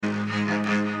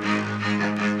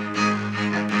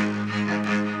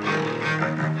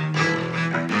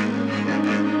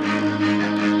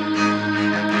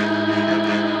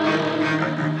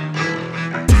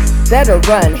better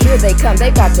run. Here they come,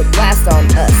 they about to blast on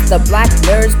us. The black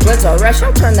nerds, bloods are rush.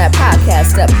 I'll turn that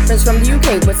podcast up. Friends from the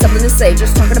UK with something to say,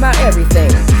 just talking about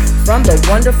everything. From the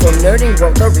wonderful nerding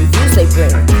world, the reviews they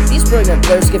bring. These brilliant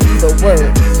blurs give you the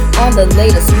word on the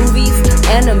latest movies,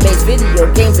 animes, video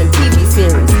games, and TV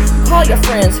series. Call your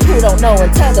friends who don't know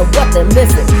and tell them what they're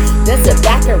missing. Then sit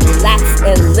back and relax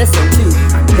and listen to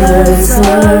Blurs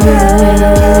Alright.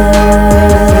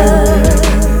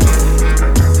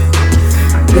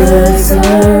 Blurs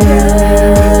Alright.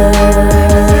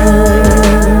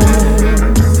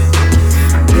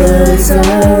 Blurs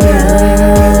Alright.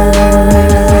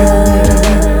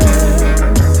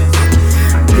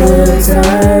 Blurs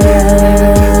Alright.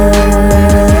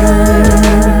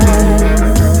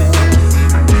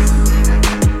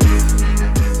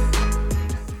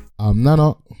 I'm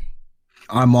Nana.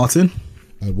 I'm Martin.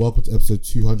 And welcome to episode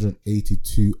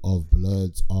 282 of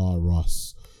Blurs Are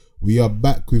Us. We are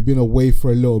back. We've been away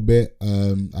for a little bit.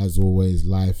 As always,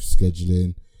 life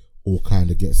scheduling all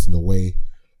kind of gets in the way.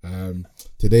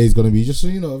 Today's going to be just,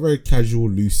 a very casual,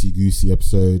 loosey-goosey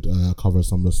episode. Cover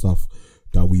some of the stuff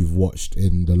that we've watched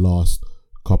in the last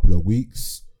couple of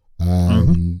weeks.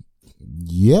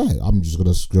 Yeah, I'm just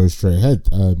going to go straight ahead.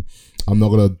 I'm not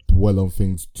going to dwell on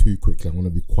things too quickly. I'm going to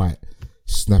be quite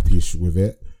snappyish with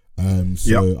it. I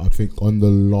think on the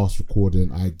last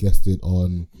recording, I guessed it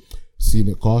on Seen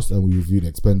It Cast, and we reviewed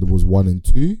Expendables 1 and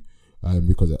 2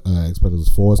 because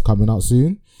Expendables 4 is coming out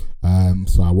soon.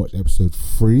 So I watched episode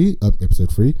 3,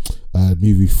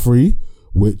 movie 3,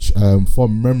 which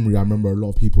from memory, I remember a lot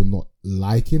of people not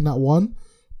liking that one,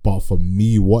 but for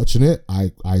me watching it,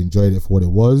 I enjoyed it for what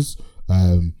it was.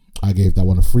 I gave that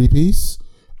one a 3-piece.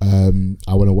 I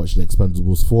went and watched the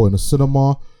Expendables 4 in the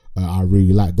cinema. I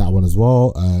really liked that one as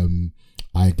well.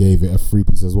 I gave it a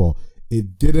 3-piece as well.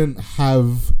 It didn't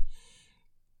have,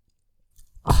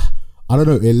 I don't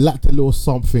know, it lacked a little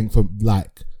something from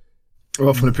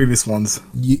from the previous ones.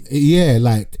 Yeah,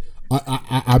 like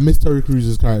I miss Terry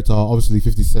Crews' character. Obviously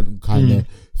 50 Cent kind of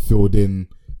filled in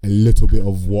a little bit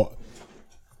of what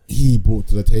he brought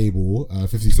to the table.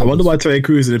 50 Cent, I wonder why Terry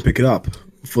Crews didn't pick it up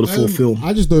for the full film.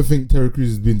 I just don't think Terry Crews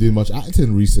has been doing much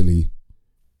acting recently.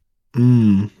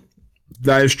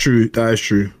 That is true.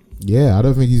 Yeah, I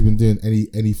don't think he's been doing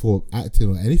any form of acting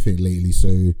or anything lately.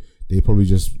 So they probably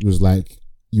just was like,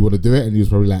 "You want to do it?" And he was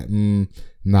probably like,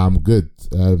 "Nah, I'm good."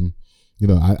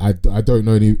 I don't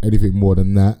know anything more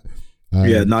than that.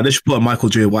 They should put Michael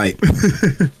J. White.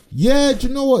 Yeah, do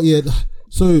you know what? Yeah,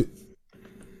 so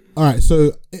all right,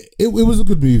 so it was a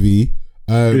good movie.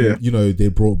 They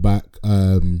brought back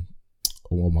oh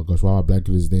my gosh, why am I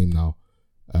blanking his name now?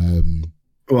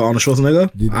 Arnold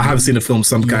Schwarzenegger? I haven't seen the film,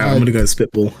 so I'm going to go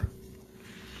spitball.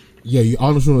 Yeah,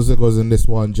 Arnold Schwarzenegger was in this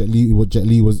one. Jet Li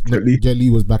was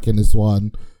back in this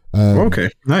one. Okay,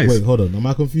 nice. Wait, hold on. Am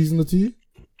I confusing the two?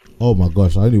 Oh my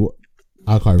gosh, I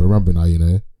can't remember now.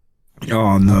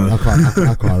 Oh no, I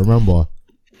can't remember.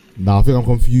 Now I think I'm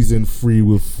confusing 3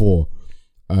 with 4.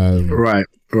 Right.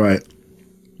 Do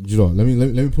you know? Let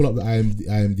me pull up the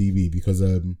IMDb because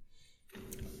in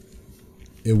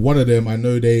one of them I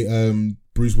know they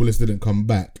Bruce Willis didn't come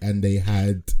back and they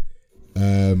had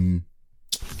I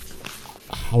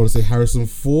want to say Harrison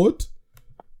Ford.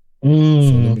 So let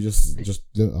me I'm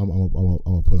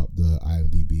gonna pull up the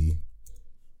IMDb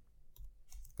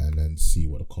and then see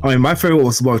what the comment. I mean, my favorite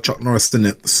was Chuck Norris in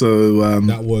it. So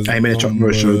that was Chuck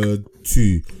Norris show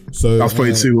 2. So that was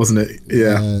probably 2, wasn't it?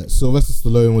 Yeah. Sylvester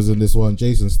Stallone was in this one.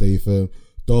 Jason Statham,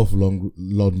 Dolph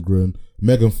Lundgren,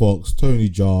 Megan Fox, Tony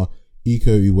Jaa,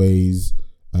 Iko Uwais,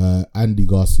 Andy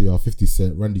Garcia, 50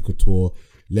 Cent, Randy Couture,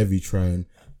 Levi Tran,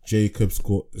 Jacob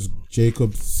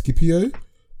Scipio.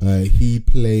 He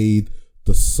played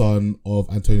the son of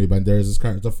Antonio Banderas'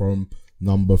 character from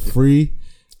number 3.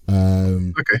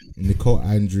 Okay. Nicole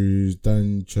Andrews,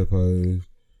 Dan Chepo.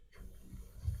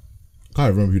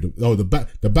 Can't remember who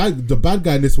the bad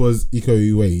guy in this was Iko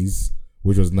Uwais,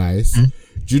 which was nice.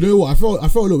 Do you know what? I felt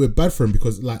a little bit bad for him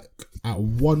because at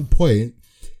one point,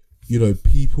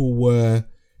 people were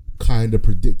kind of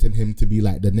predicting him to be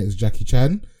like the next Jackie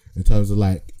Chan in terms of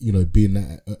being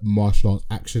a martial arts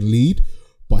action lead,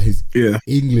 but his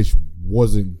English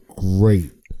wasn't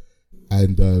great,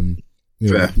 and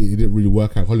it didn't really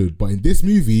work out in Hollywood. But in this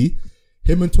movie,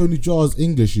 him and Tony Jaa's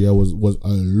English was a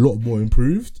lot more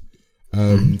improved.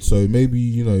 So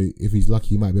maybe if he's lucky,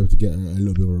 he might be able to get a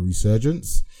little bit of a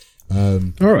resurgence.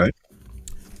 All right,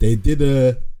 they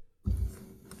did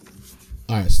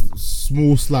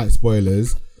small slight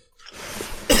spoilers.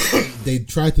 They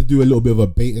tried to do a little bit of a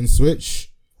bait and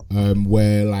switch,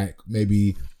 where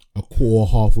maybe a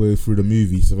quarter halfway through the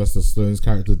movie, Sylvester Stallone's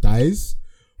character dies,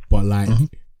 but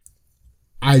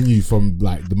I knew from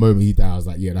like the moment he died, I was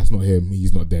like, yeah, that's not him.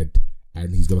 He's not dead,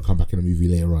 and he's gonna come back in the movie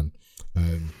later on,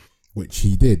 which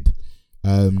he did.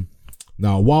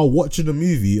 Now, while watching the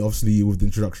movie, obviously with the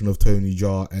introduction of Tony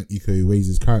Jaa and Iko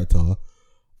Uwese's character,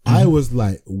 I was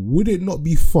like, would it not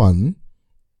be fun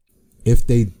if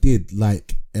they did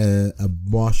like a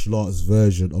martial arts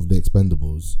version of the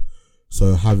Expendables?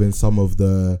 So having some of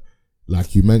the,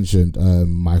 like you mentioned,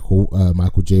 Michael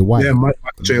J. White. Yeah,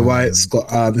 Michael J. White,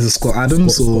 Scott. This is Scott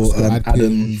Adams Scott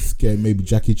Adams. Get maybe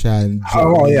Jackie Chan.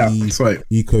 Yeah, that's right.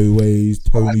 Iko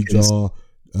Uwese, Tony Jaa,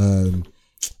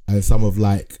 and some of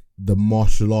like the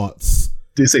martial arts.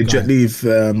 Did you say Jet Li?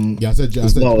 Yeah, I said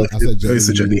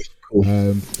Jet Li. Cool.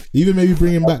 Even maybe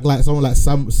bringing back like someone like is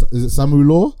it Samu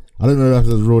Law? I don't know if that's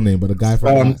his real name, but the guy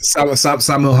from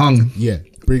Samuel Hung. Yeah,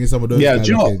 bringing some of those. Yeah, guys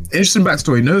do you know in. interesting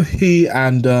backstory? No, he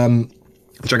and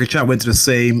Jackie Chan went to the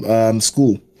same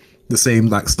school, the same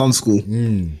like stunt school.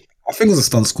 I think it was a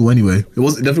stunt school anyway. It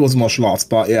definitely wasn't martial arts,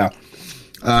 but yeah,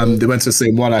 they went to the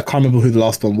same one. I can't remember who the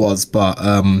last one was, but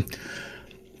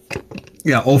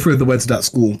yeah, all three of them went to that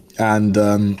school, and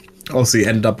obviously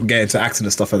ended up getting into acting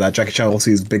and stuff like that. Jackie Chan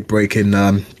obviously his big break in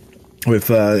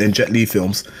Jet Li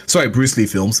films, Bruce Lee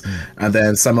films, and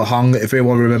then Sammo Hung, if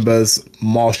anyone remembers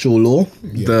Martial Law,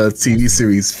 the TV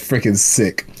series, freaking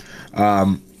sick.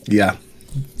 Yeah.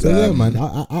 So yeah, man,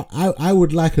 I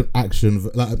would like an action.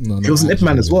 Like, no, he was an Ip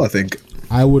Man as well, I think.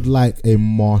 I would like a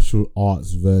martial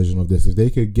arts version of this. If they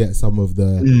could get some of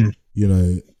the, you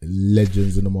know,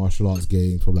 legends in the martial arts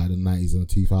game from like the 90s and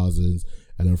the 2000s,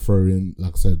 and then throw in,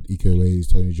 like I said, Iko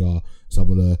Uwese, Tony Jaa, some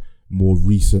of the more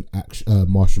recent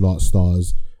martial arts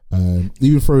stars.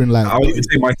 Even throwing like, I would even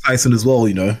say Mike Tyson as well.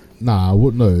 You know, nah, I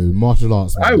wouldn't know martial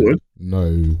arts. Man. I would.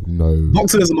 No.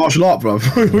 Boxing is a martial art, bro.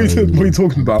 What are you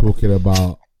talking about? Talking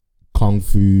about kung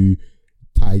fu,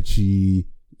 tai chi,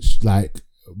 like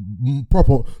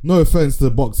proper. No offense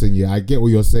to boxing, yeah, I get what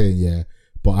you're saying, yeah,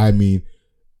 but I mean,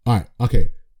 all right,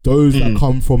 okay, those that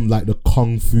come from like the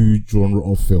kung fu genre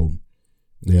of film.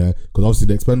 Yeah, because obviously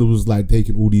the Expendables was like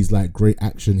taking all these like great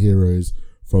action heroes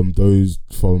from those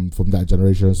from that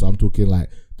generation. So I'm talking like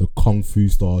the kung fu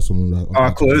stars from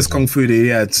like. Cool. It's kung fu.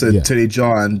 Yeah, Tony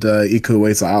Jaa and Iko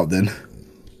Uwese are out then.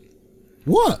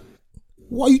 What?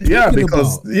 What are you talking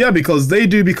about? Because they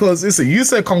do. Because listen, you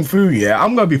said kung fu. Yeah,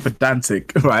 I'm gonna be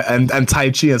pedantic, right? And Tai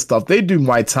Chi and stuff. They do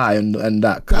Muay Thai and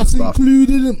that kind of stuff.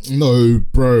 Included in. No,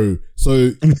 bro.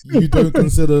 So you don't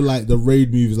consider like the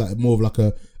Raid movies like more of like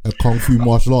a kung fu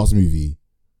martial arts movie?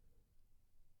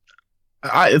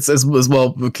 It's as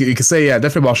well. You can say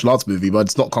definitely martial arts movie, but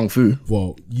it's not kung fu.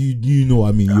 Well, you know what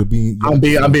I mean. You're being. I'm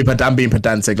being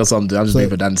pedantic. That's what I'm doing. I'm just being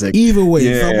pedantic. Either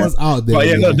way, someone's out there. But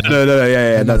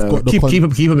no. Keep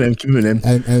him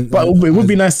in. But it would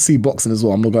be nice to see boxing as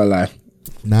well. I'm not gonna lie.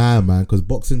 Nah, man, because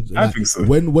boxing. I think so.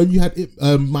 When you had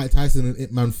Mike Tyson and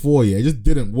Ip Man 4, it just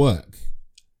didn't work.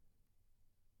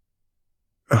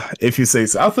 If you say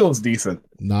so, I thought it was decent.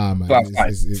 Nah, man,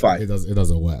 it's fine. It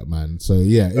doesn't work, man. So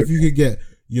yeah, if you could get,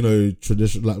 you know,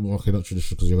 traditional, like, okay, not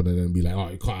traditional, because you're gonna then be like, oh,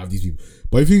 you can't have these people.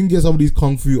 But if you can get some of these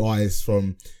kung fu artists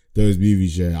from those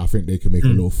movies, I think they can make a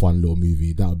little fun little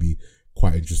movie. That would be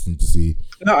quite interesting to see.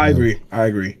 No, I agree. All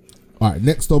right,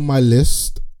 next on my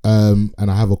list, and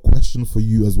I have a question for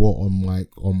you as well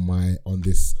on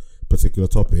this particular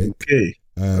topic.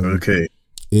 Okay.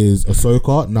 Is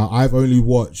Ahsoka. Now I've only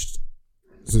watched,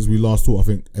 since we last talked, I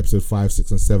think episode 5,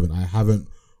 6, and 7. I haven't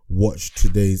watched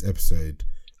today's episode.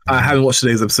 I haven't watched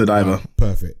today's episode either.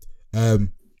 Perfect. 5,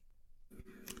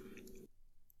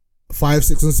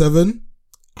 6, and 7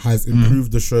 has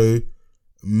improved the show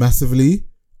massively,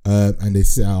 and they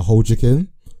sit out a whole chicken.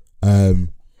 All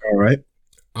right.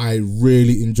 I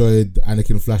really enjoyed the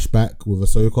Anakin flashback with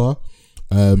Ahsoka.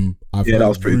 I've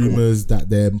heard rumors that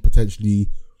they're potentially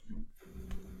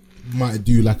might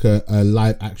do like a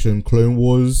live action Clone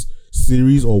Wars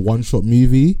series or one shot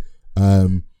movie,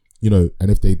 you know,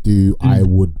 and if they do, I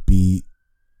would be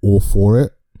all for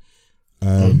it.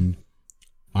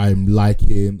 I'm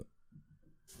liking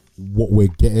what we're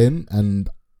getting, and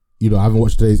you know, I haven't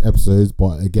watched today's episodes,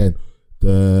 but again,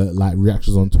 the like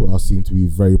reactions on Twitter seem to be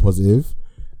very positive.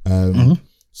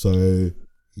 So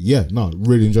yeah, no,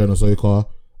 really enjoying Ahsoka.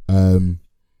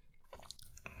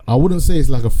 I wouldn't say it's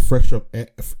like a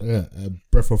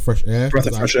breath of fresh air.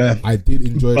 I did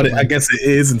enjoy, but I guess it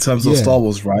is in terms of Star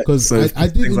Wars, right? Because so I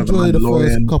did enjoy the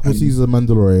first couple seasons of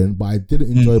Mandalorian, but I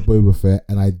didn't enjoy Boba Fett,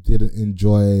 and I didn't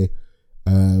enjoy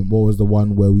what was the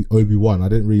one where Obi-Wan. I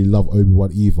didn't really love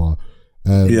Obi-Wan either.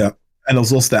 And there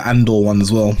was also the Andor one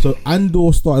as well. So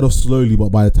Andor started off slowly, but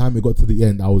by the time it got to the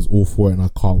end, I was all for it, and I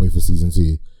can't wait for season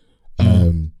 2.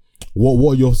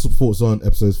 What are your thoughts on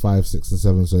episodes 5, 6, and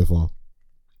 7 so far?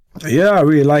 Yeah, I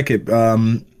really like it.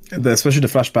 Especially the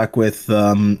flashback with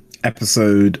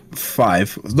episode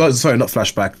 5. Not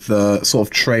flashback. The sort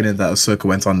of training that Ahsoka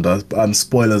went under.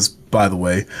 Spoilers, by the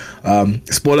way.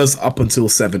 Spoilers up until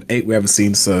 7, 8 we haven't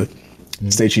seen, so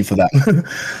stay tuned for that.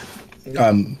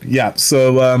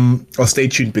 Or stay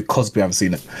tuned because we haven't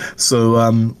seen it. So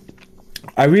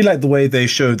I really like the way they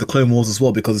showed the Clone Wars as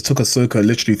well, because it took Ahsoka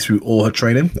literally through all her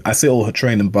training. I say all her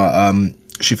training, but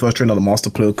she first trained on the Master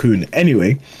Plo Koon.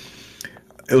 Anyway,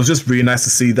 it was just really nice to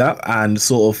see that and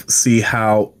sort of see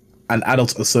how an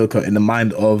adult Ahsoka in the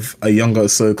mind of a younger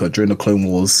Ahsoka during the Clone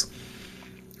Wars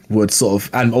would sort of,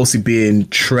 and also being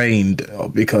trained,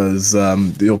 because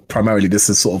primarily this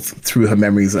is sort of through her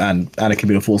memories and Anakin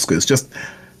being a Force ghost. Just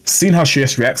seeing how she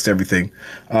just reacts to everything.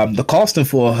 The casting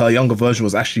for her younger version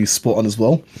was actually spot on as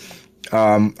well.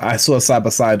 I saw a side by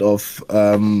side of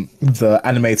the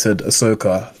animated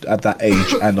Ahsoka at that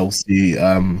age, and obviously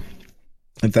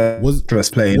that was dress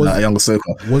playing a younger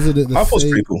Ahsoka. Wasn't it I thought it was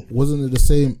pretty cool. Wasn't it the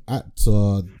same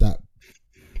actor that?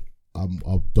 I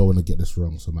don't want to get this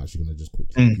wrong, so I'm actually going to just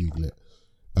quickly Google it.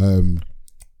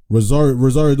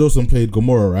 Rosario Dawson played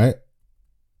Gamora, right?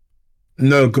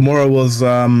 No, Gamora was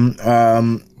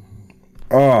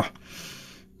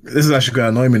this is actually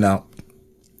going to annoy me now.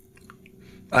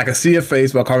 I can see her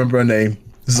face, but I can't remember her name.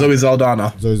 Zoe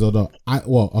Saldana.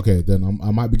 Okay, then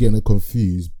I might be getting it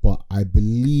confused, but I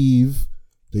believe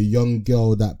the young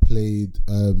girl that played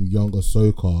young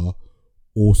Ahsoka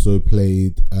also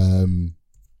played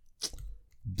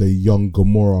the young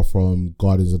Gamora from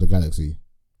Guardians of the Galaxy.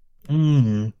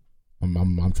 I'm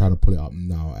trying to pull it up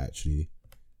now, actually,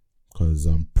 because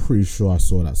I'm pretty sure I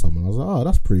saw that somewhere. I was like, oh,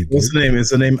 that's pretty good. What's the name? Is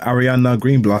the name Ariana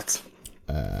Greenblatt?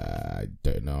 I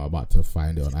don't know. I'm about to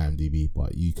find it on IMDb,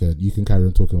 but you can carry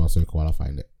on talking about Ahsoka while I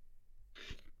find it.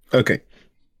 Okay.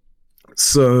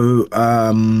 So,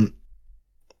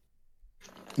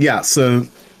 so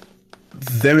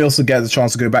then we also get the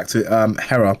chance to go back to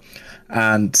Hera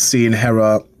and seeing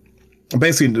Hera,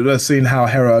 basically seeing how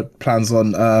Hera plans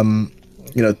on,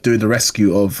 doing the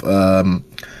rescue of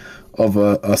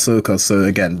Ahsoka. So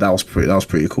again, that was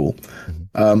pretty cool.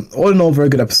 All in all, very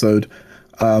good episode.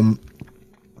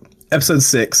 Episode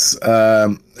 6,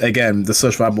 again, the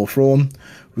search for Admiral Thrawn.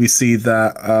 We see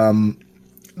that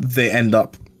they end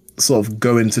up sort of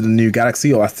going to the new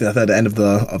galaxy, or I think at the end of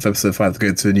episode 5, they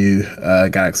go to a new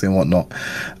galaxy and whatnot.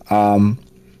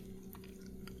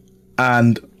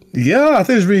 And yeah, I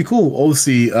think it's really cool.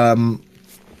 Obviously,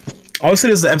 this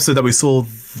is the episode that we saw.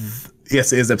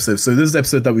 Yes, it is the episode. So this is the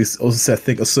episode that we also said, I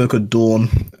think, Ahsoka Dawn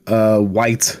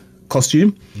white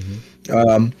costume.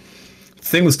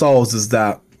 Thing with Star Wars is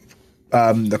that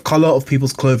the color of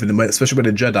people's clothing, especially when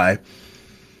the Jedi,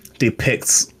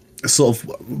 depicts sort of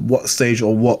what stage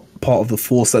or what part of the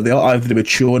Force that they are. Either they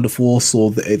mature in the Force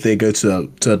or they go to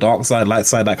a dark side, light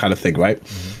side, that kind of thing, right?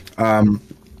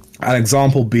 An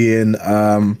example being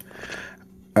Luke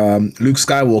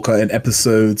Skywalker in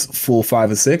episodes 4, 5,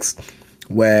 and 6,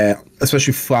 where,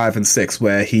 especially 5 and 6,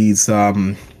 where he's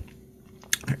a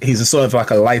sort of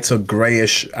like a lighter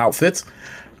grayish outfit.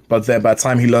 But then by the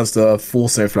time he learns the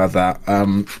Force and everything like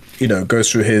that,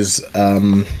 goes through his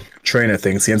trainer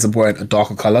things, he ends up wearing a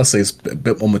darker color, so he's a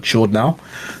bit more matured now.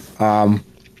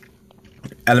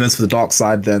 Elements for the dark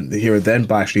side then here and then,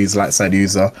 but actually he's a light side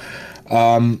user.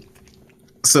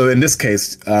 So in this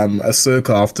case, Ahsoka,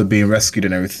 after being rescued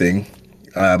and everything,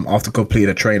 after completing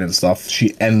her training and stuff,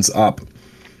 she ends up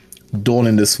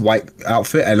donning this white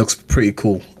outfit, and it looks pretty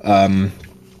cool.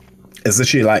 It's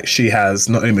literally like she has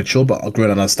not only matured but a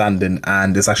grown understanding,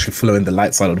 and it's actually following the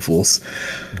light side of the Force.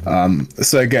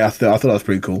 So again, I thought that was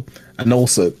pretty cool. And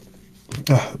also,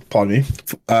 pardon me,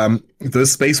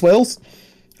 those space whales,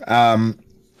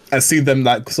 I see them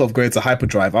like sort of go into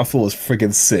hyperdrive. I thought it was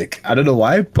friggin' sick. I don't know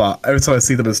why, but every time I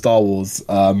see them in Star Wars,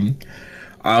 I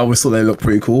always thought they looked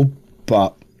pretty cool.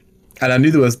 And I knew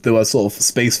there were sort of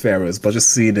spacefarers, but just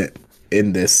seeing it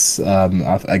in this,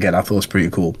 again, I thought it was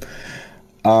pretty cool.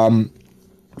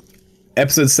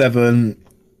 Episode 7,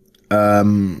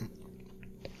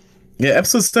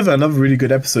 episode 7, another really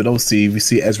good episode. Obviously, we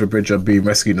see Ezra Bridger being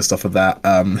rescued and stuff like that.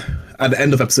 At the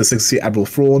end of episode 6, we see Admiral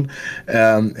Thrawn.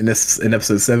 In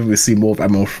episode 7, we see more of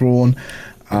Admiral Thrawn.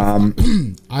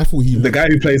 I thought the guy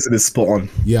who plays it is spot on.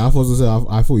 Yeah, I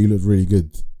thought he looked really good.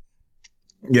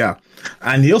 Yeah,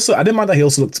 and I didn't mind that he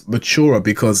also looked maturer,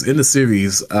 because in the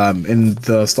series, in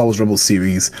the Star Wars Rebels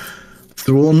series,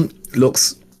 Thrawn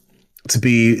looks to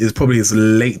be is probably his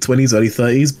late 20s, early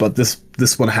 30s, but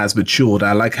this one has matured.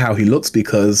 I like how he looks,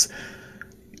 because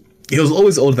he was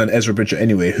always older than Ezra Bridger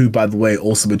anyway, who, by the way,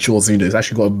 also matures. You know, he's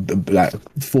actually got like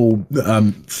full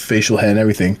facial hair and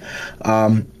everything.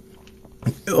 I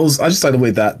just like the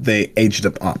way that they aged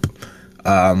him up.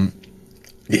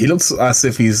 He looks as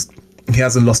if he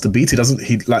hasn't lost a beat.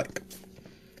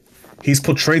 He's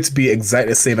portrayed to be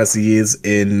exactly the same as he is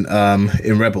in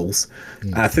Rebels.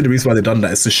 And I think the reason why they've done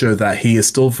that is to show that he is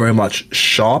still very much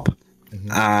sharp.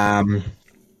 Very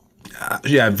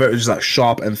just like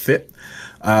sharp and fit.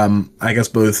 I guess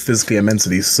both physically and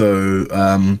mentally. So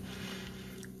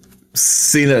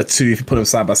seeing the two, if you put them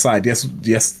side by side, yes,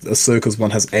 Ahsoka's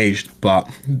one has aged, but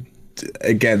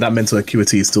again, that mental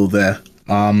acuity is still there.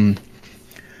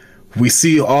 We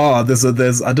see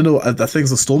there's I don't know, I think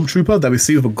it's a stormtrooper that we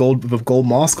see with a gold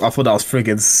mask. I thought that was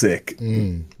friggin' sick.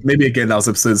 Maybe again that was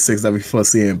episode 6 that we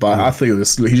first see him, but I think he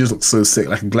just looks so sick,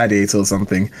 like a gladiator or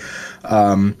something.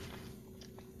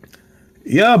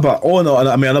 But all in all,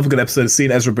 I mean, another good episode,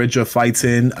 seeing Ezra Bridger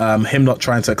fighting, him not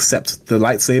trying to accept the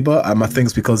lightsaber. I think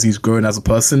it's because he's grown as a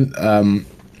person,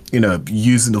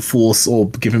 using the Force or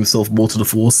giving himself more to the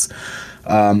Force,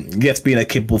 yet being a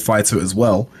capable fighter as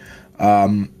well.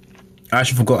 I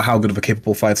actually forgot how good of a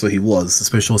capable fighter he was,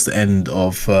 especially towards the end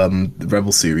of the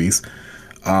Rebel series.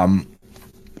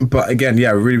 But again,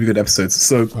 really, really good episodes.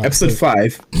 So episode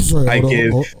 5, I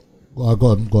give... Go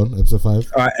on. Episode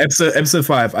 5. All right, episode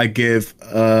 5, I give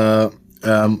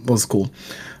what's it called?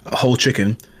 A whole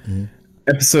chicken.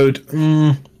 Episode.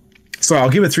 I'll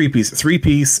give it 3-piece.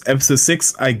 3-piece. Episode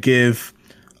 6, I give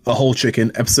a whole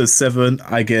chicken. Episode 7,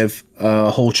 I give a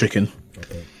whole chicken.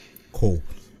 Okay, cool.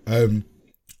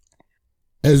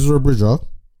 Ezra Bridger.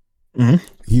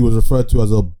 He was referred to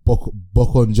as a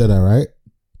Bokon Jedi, right?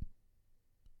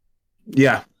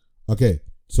 Yeah. Okay.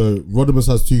 So Rodimus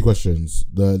has 2 questions.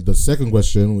 The second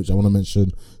question, which I want to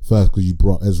mention first because you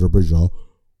brought Ezra Bridger,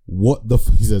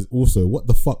 he says also, what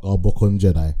the fuck are Bokon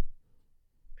Jedi?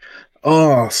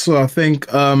 Oh, so I think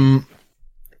so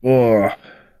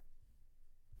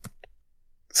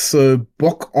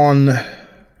Bokon.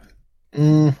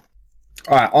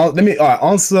 All right,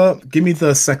 answer. Give me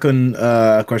the second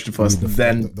question first.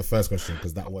 Then the first question,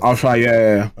 because that was. I'll try.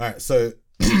 Yeah. All right, so.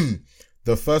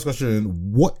 The first question: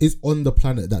 what is on the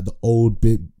planet that the old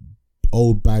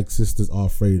bag sisters are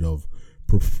afraid of?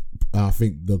 I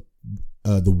think the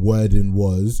wording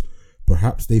was,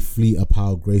 perhaps they flee a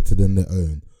power greater than their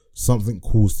own. Something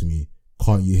calls to me.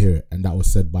 Can't you hear it? And that was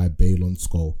said by Balon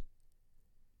Skull.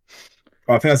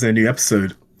 I think that's a new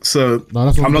episode. So no,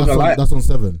 that's on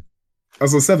 7.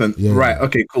 That's on 7. Yeah, right. Yeah.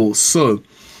 Okay. Cool. So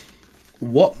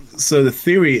So the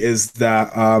theory is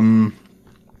that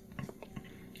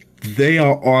they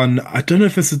are on. I don't know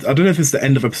if it's the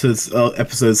end of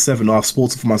episode 7. I've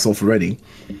spoiled it for myself already.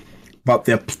 But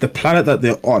the planet that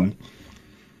they're on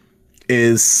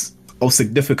is of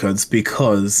significance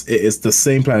because it is the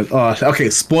same planet. Oh,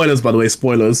 okay. Spoilers, by the way.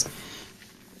 Spoilers.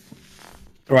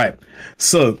 Right.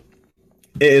 So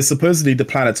it is supposedly the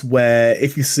planet where,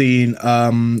 if you've seen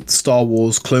Star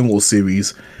Wars Clone Wars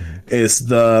series, is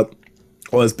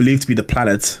believed to be the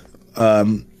planet.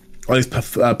 Or is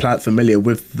planet familiar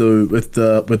with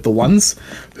the ones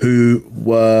who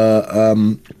were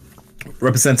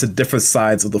represented different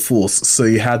sides of the Force. So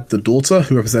you had the daughter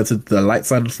who represented the light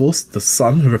side of the Force, the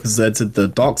son who represented the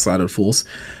dark side of the Force,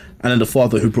 and then the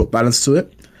father who brought balance to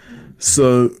it.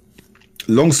 So,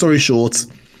 long story short,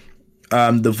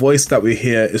 the voice that we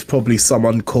hear is probably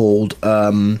someone called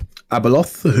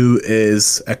Abeloth, who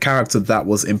is a character that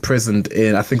was imprisoned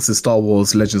in, I think it's in Star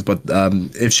Wars Legends, but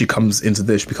if she comes into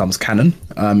this, she becomes canon.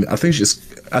 I think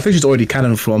she's already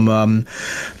canon from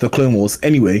the Clone Wars.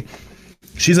 Anyway,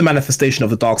 she's a manifestation of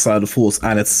the dark side of the Force,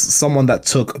 and it's someone that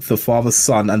took the father,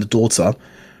 son, and the daughter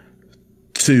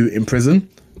to imprison.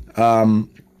 And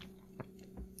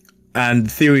the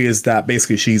theory is that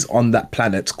basically she's on that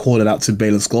planet calling out to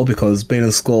Balon Skull, because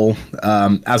Balon Skull,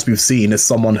 as we've seen, is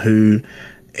someone who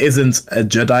isn't a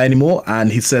Jedi anymore, and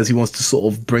he says he wants to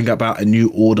sort of bring about a new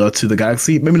order to the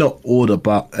galaxy. Maybe not order,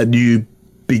 but a new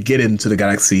beginning to the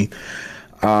galaxy.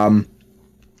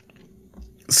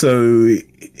 So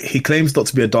he claims not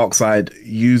to be a dark side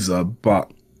user,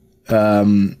 but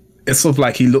it's sort of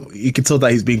like you can tell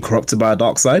that he's being corrupted by a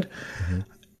dark side.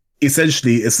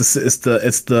 Essentially, it's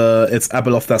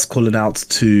Abeloth that's calling out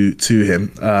to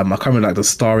him. I can't remember, like the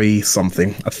Starry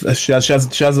something. She has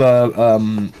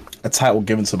a title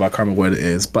given to her, but I can't remember what it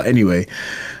is. But anyway,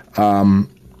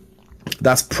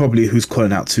 that's probably who's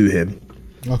calling out to him.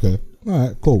 Okay, all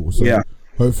right, cool. So yeah,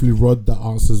 hopefully, Rod, that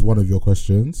answers one of your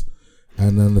questions.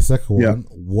 And then the second one,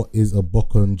 what is a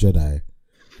Bokon Jedi?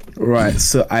 Right,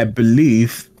 so I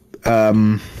believe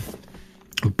Bokon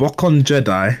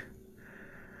Jedi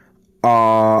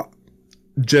are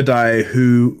Jedi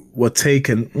who were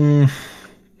taken.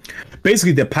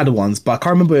 Basically, they're Padawans, but I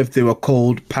can't remember if they were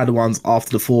called Padawans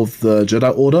after the fall of the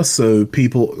Jedi Order. So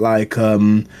people like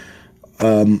I'm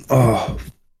trying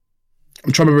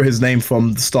to remember his name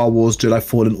from the Star Wars Jedi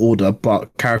Fallen Order,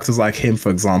 but characters like him, for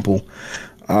example,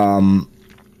 characters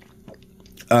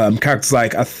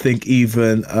like I think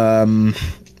even Kanan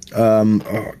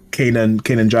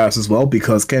Jarrus as well,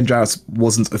 because Kanan Jarrus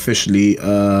wasn't officially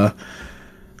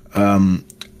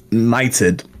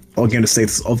knighted or given the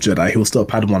status of Jedi. He was still a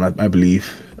Padawan, I believe.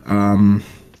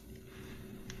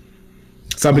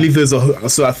 So I believe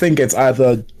so I think it's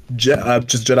either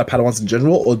just Jedi Padawans in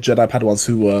general, or Jedi Padawans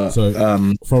who were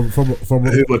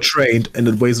who were trained in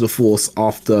the ways of the Force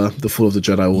after the fall of the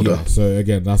Jedi Order. Yeah, so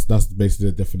again, that's basically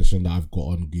the definition that I've got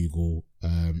on Google.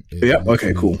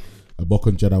 Okay, cool. A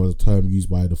Bokun Jedi was a term used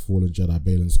by the fallen Jedi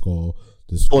Balen Skull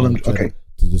to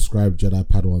describe Jedi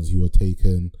Padawans who were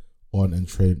taken on and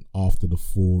trained after the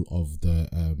fall of the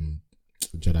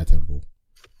Jedi Temple.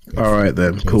 All right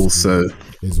then, cool. So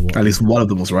at least one of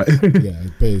them was right. Yeah,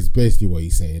 it's basically what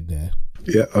he's saying there.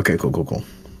 Yeah. Okay. Cool.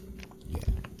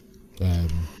 Yeah.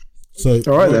 So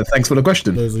all right then. Thanks for the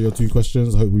question. Those are your 2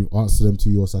 questions. I hope we've answered them to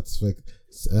your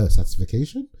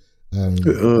satisfaction.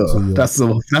 That's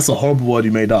a horrible word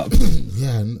you made up.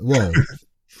 Yeah. Well.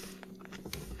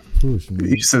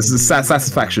 He says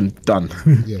satisfaction. Done.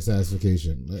 Yeah,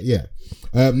 satisfaction. Yeah.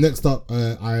 Next up,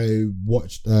 I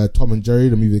watched Tom and Jerry,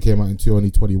 the movie that came out in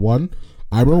 2021.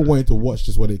 I remember wanting to watch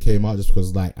this when it came out, just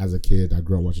because, like, as a kid, I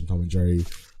grew up watching Tom and Jerry,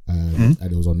 and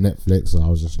it was on Netflix, so I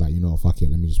was just like, fuck it,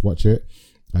 let me just watch it.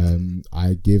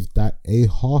 I give that a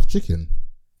half chicken.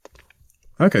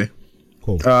 Okay.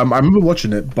 Cool. I remember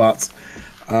watching it, but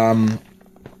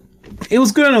it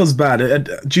was good and it was bad.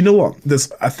 Do you know what?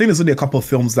 I think there's only a couple of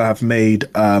films that have made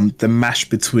the mash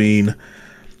between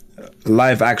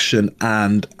live action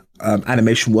and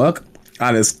animation work,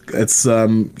 and it's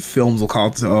films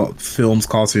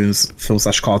cartoons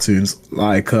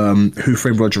like Who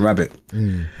Framed Roger Rabbit. Yeah.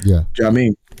 Do you know what I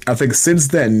mean? I think since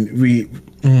then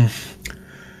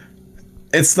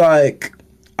it's like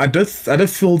I don't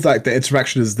feel like the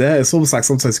interaction is there. It's almost like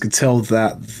sometimes you can tell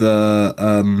that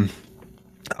the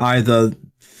either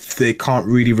they can't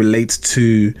really relate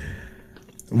to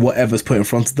whatever's put in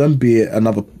front of them, be it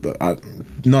not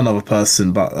another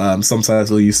person, but sometimes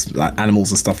they'll use like animals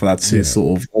and stuff like that to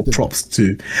sort of, or props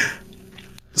to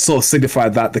sort of signify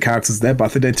that the character's there. But I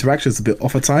think the interaction is a bit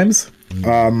off at times.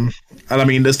 And I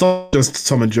mean, it's not just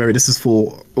Tom and Jerry. This is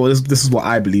what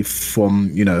I believe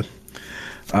from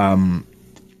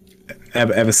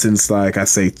ever since, like I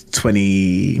say,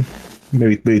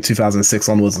 maybe 2006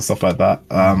 onwards and stuff like that.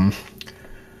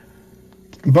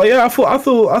 But yeah, I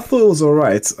thought it was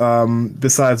alright.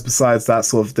 Besides that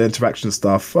sort of the interaction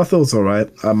stuff, I thought it was alright.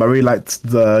 I really liked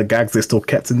the gags they still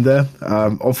kept in there.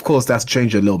 Of course, that's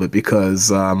changed a little bit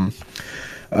because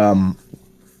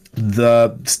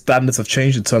the standards have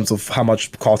changed in terms of how much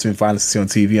cartoon violence you see on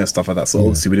TV and stuff like that. So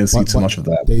obviously we didn't see too much of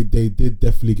that. They did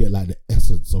definitely get like the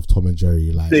essence of Tom and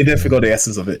Jerry. Like they definitely got the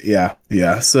essence of it. Yeah.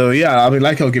 So yeah, I mean,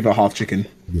 like I'll give it a half chicken.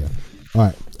 Yeah. All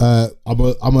right. I'm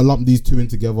gonna lump these 2 in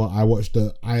together. I watched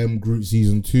the I Am Groot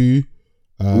season 2.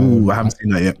 I haven't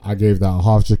seen that yet. I gave that a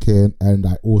half chicken, and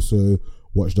I also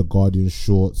watched the Guardian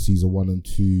short season 1 and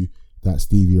 2 that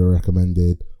Stevie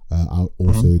recommended. I'll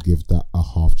also give that a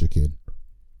half chicken.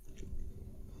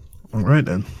 All right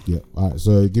then. Yeah. All right.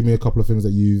 So give me a couple of things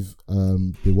that you've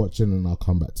been watching, and I'll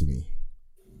come back to me.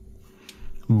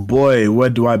 Boy, where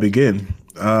do I begin?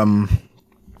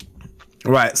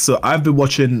 Right. So I've been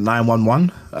watching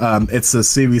 911. It's a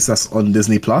series that's on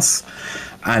Disney Plus,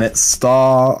 and it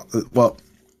stars. Do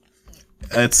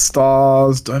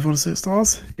I want to say it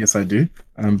stars? Yes, I do.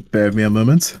 Bear with me a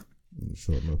moment.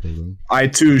 Sure, no problem. I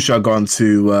too shall go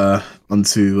onto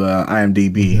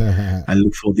IMDb and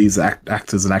look for these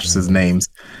actors and actresses' names.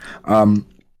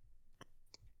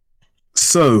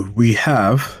 So we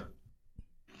have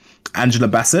Angela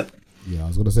Bassett. Yeah, I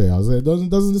was gonna say,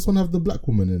 doesn't this one have the black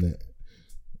woman in it?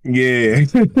 Yeah,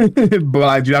 but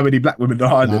like, do you have any black women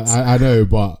that are in it? I know,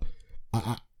 but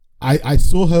I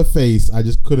saw her face. I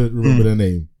just couldn't remember the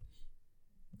name.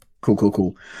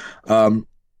 Cool.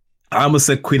 I almost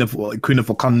said Queen of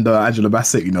Wakanda, Angela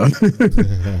Bassett,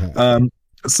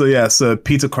 So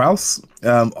Peter Krause,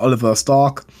 Oliver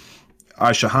Stark,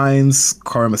 Aisha Hines,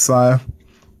 Corey Messiah,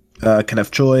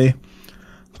 Kenneth Choi.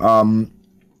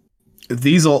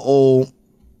 These are all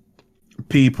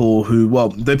people who, to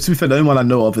be fair, the only one I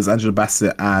know of is Angela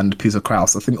Bassett and Peter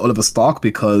Krause. I think Oliver Stark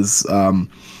because I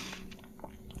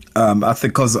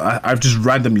think because I've just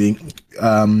randomly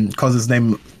because his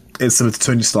name is similar to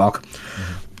Tony Stark.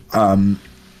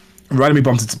 Randomly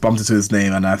bumped into his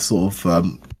name, and I've sort of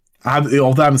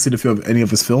although I haven't seen any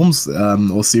of his films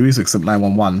or series except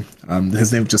 911,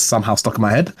 his name just somehow stuck in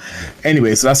my head.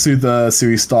 Anyway, so that's who the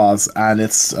series stars, and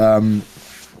it's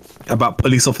about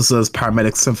police officers,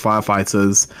 paramedics, and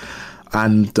firefighters,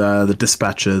 and the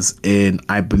dispatchers in,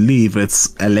 I believe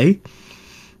it's LA.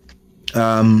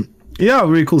 Yeah,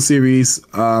 really cool series.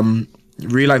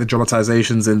 Really like the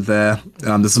dramatizations in there.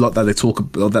 There's a lot that they talk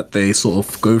about, that they sort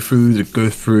of go through. They go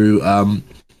through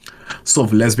sort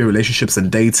of lesbian relationships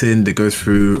and dating. They go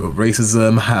through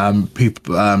racism,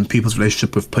 people's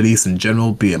relationship with police in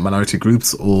general, be it minority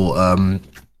groups or like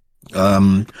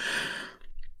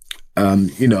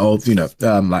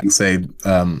say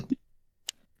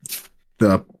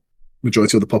the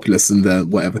majority of the populace in the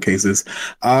whatever cases.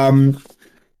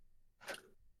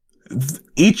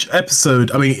 Each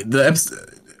episode, I mean, how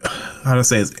do I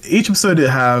say this? Each episode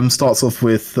starts off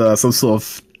with some sort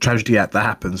of tragedy that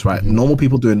happens, right? Mm-hmm. Normal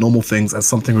people doing normal things, and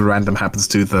something random happens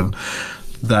to them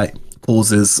that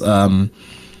causes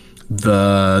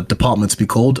the department to be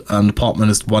called.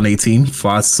 Department is 118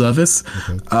 Fire Service.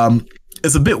 Okay.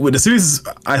 It's a bit weird. The series,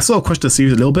 I sort of question the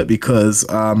series a little bit because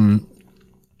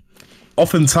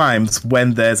oftentimes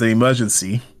when there's an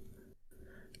emergency,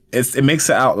 it makes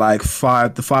it out like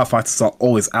the firefighters are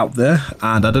always out there,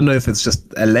 and I don't know if it's just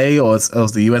LA or it's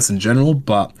the US in general,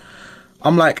 but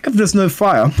I'm like, if there's no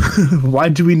fire, why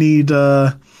do we need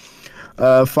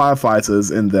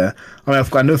firefighters in there? I mean, I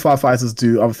know firefighters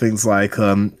do other things like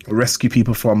rescue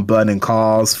people from burning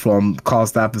cars, from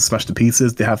cars that have been smashed to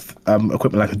pieces. They have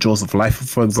equipment like a Jaws of Life,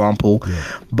 for example,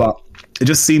 but it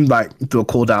just seemed like they were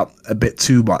called out a bit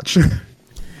too much.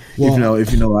 Well,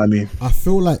 if you know what I mean. I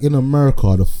feel like in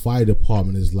America, the fire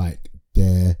department is like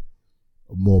their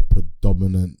more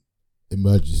predominant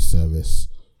emergency service.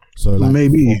 So like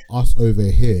maybe for us over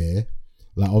here,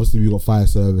 like obviously we've got fire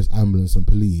service, ambulance, and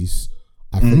police.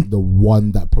 I think the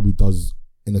one that probably does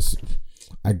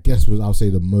I guess I'll say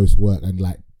the most work and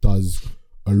like does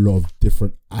a lot of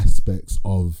different aspects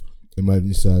of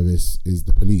emergency service is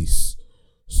the police.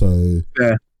 So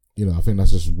I think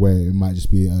that's just where it might just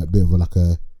be a bit of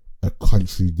a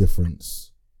country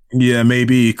difference. Yeah,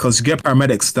 maybe, because you get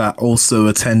paramedics that also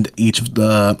attend each of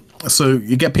the. So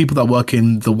you get people that work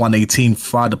in the 118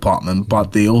 fire department,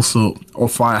 but they also, or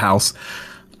firehouse,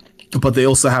 but they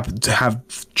also happen to have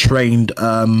trained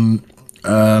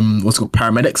what's called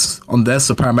paramedics on there.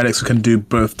 So paramedics who can do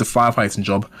both the firefighting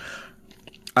job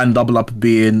and double up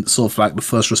being sort of like the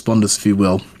first responders, if you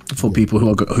will, for people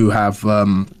who have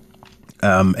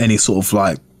any sort of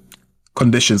like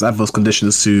adverse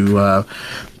conditions to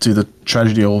the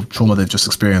tragedy or trauma they've just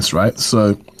experienced, right?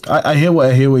 So I hear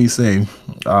what you're saying.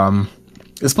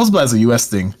 It's possible as a US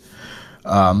thing,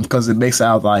 because it makes it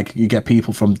out like you get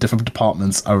people from different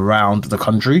departments around the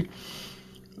country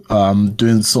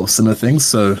doing sort of similar things.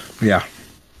 So yeah,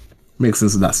 makes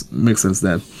sense. Makes sense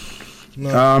then.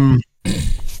 No.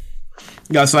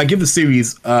 Yeah, so I give the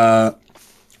series a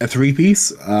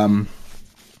 3-piece.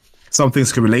 Some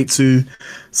things can relate to,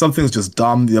 some things just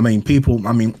dumb.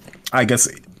 I guess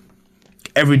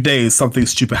every day something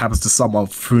stupid happens to someone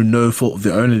through no fault of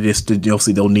their own.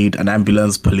 Obviously they'll need an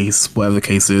ambulance, police, whatever the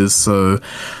case is. So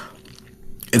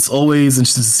it's always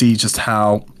interesting to see just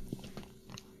how,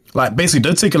 like, basically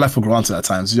don't take your life for granted at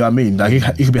times. You know what I mean? Like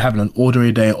you could be having an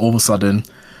ordinary day, and all of a sudden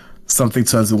something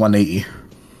turns to 180.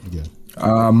 Yeah.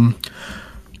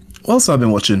 What else have I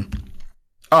been watching?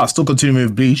 Still continuing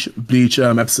with Bleach. Bleach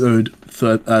episode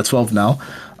 12 now.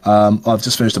 I've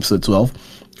just finished episode 12.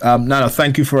 Now,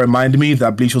 thank you for reminding me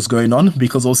that Bleach was going on,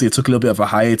 because also it took a little bit of a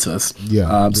hiatus.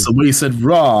 Yeah. So when you said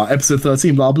raw episode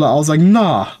 13, blah blah, I was like,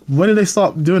 nah. When did they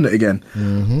start doing it again?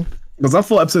 Because I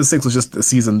thought episode 6 was just a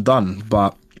season done,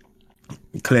 but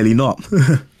clearly not.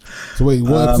 So wait,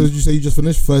 what episode did you say you just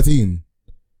finished? 13?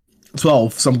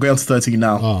 12. So I'm going on to 13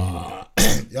 now.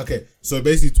 Okay. So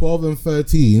basically 12 and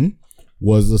 13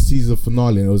 was the season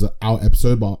finale, and it was an out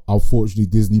episode, but unfortunately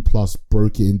Disney Plus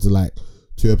broke it into like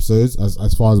 2 episodes,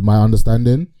 as far as my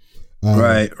understanding.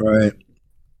 Right.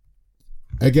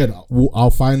 Again,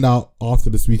 I'll find out after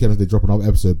this weekend if they drop another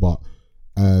episode, but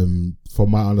from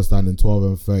my understanding, 12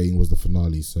 and 13 was the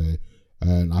finale. So,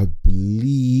 I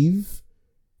believe.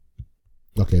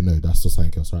 Okay, no, that's just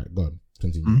something else. Right, go on,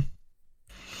 continue.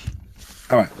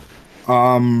 All right.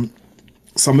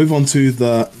 So I'll move on to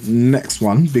the next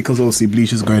one, because obviously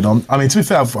Bleach is going on. I mean, to be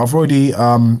fair, I've already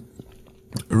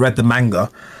read the manga,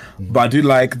 but I do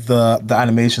like the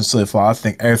animation so far. I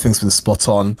think everything's been spot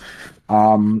on.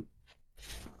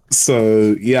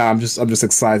 So yeah, I'm just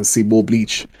excited to see more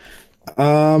Bleach.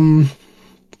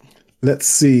 Let's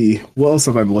see. What else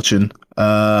have I been watching?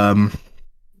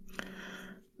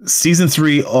 Season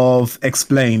 3 of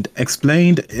Explained.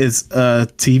 Explained is a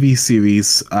TV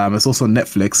series. It's also on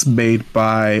Netflix, made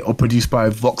by or produced by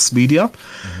Vox Media.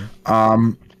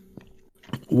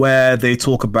 Where they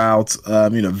talk about,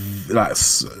 like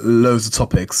loads of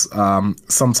topics.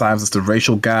 Sometimes it's the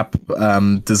racial gap,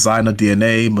 designer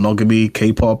DNA, monogamy,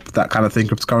 K-pop, that kind of thing,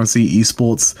 cryptocurrency,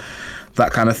 esports,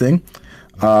 that kind of thing.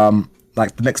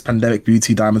 Like the next pandemic,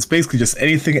 beauty, diamonds, basically just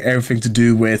everything to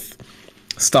do with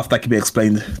stuff that can be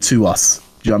explained to us. Do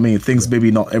you know what I mean? Things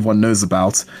maybe not everyone knows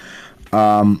about.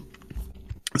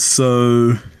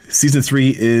 So season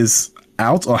 3 is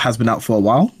out, or has been out for a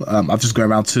while. I've just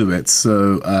gone around to it.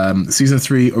 So season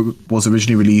 3 was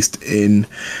originally released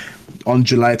on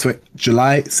July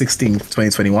 16th,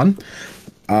 2021.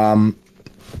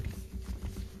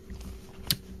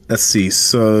 Let's see.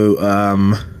 So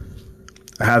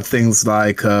I have things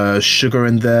like sugar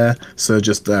in there. So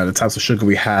just the types of sugar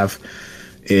we have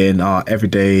in our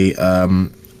everyday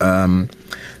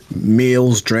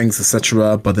meals, drinks,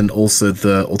 etc. But then also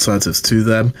the alternatives to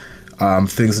them.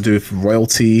 Things to do with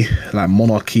royalty, like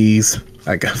monarchies,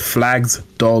 like flags,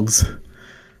 dogs,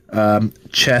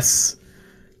 chess,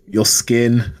 your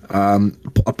skin,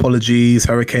 apologies,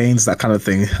 hurricanes, that kind of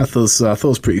thing. I thought it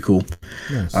was pretty cool.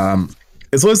 Yes.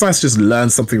 It's always nice to just learn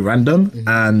something random,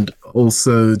 and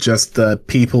also just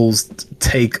people's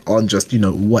take on just,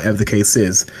 whatever the case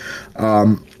is.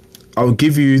 I'll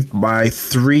give you my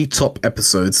 3 top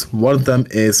episodes. One of them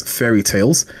is fairy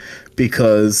tales,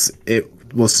 because it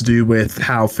was to do with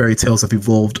how fairy tales have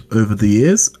evolved over the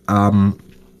years.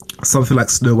 Something like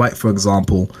Snow White, for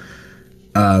example.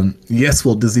 Yes,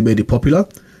 Walt Disney made it popular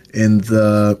in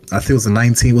I think it was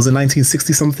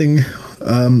 1960 something,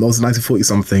 or was it 1940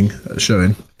 something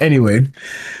showing. Anyway,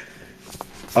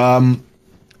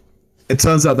 it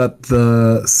turns out that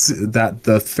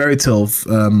the fairy tale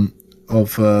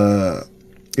of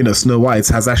Snow White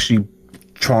has actually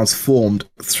transformed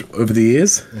over the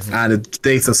years, and it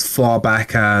dates as far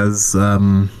back as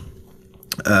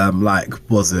like,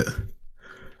 was it?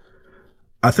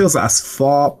 I think it was as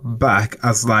far back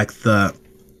as like the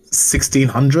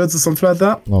 1600s or something like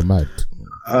that. Oh, mad.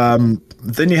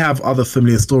 Then you have other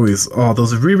familiar stories. Oh, there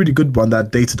was a really, really good one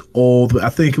that dated all the way, I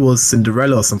think it was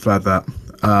Cinderella or something like that.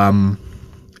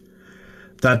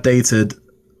 That dated,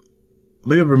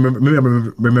 maybe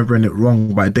I'm remembering it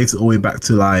wrong, but it dated all the way back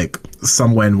to like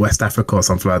somewhere in West Africa or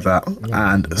something like that.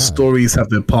 And stories have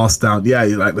been passed down. Yeah,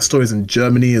 like the stories in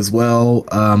Germany as well.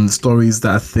 Stories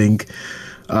that I think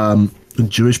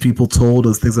Jewish people told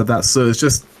us, things like that. So it's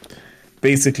just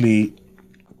basically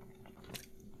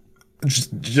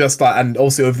just like, and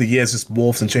also over the years just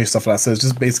morphs and changed stuff like that. So it's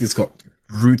just basically, it's got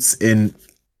roots in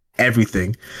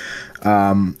everything,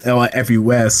 or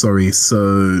everywhere, sorry.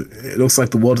 So it looks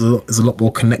like the world is a lot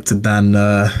more connected than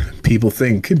people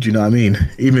think. Do you know what I mean?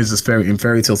 Even if it's just in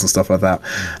fairy tales and stuff like that.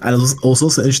 And it was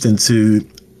also interesting to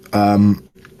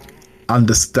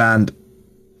understand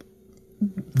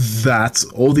that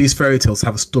all these fairy tales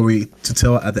have a story to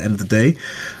tell at the end of the day.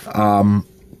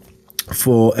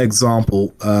 For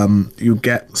example, you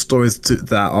get stories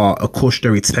that are a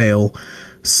cautionary tale.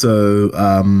 So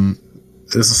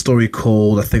there's a story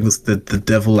called, I think it was the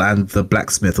Devil and the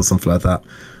Blacksmith or something like that,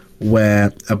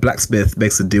 where a blacksmith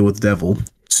makes a deal with the devil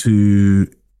to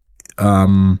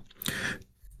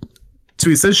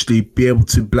essentially be able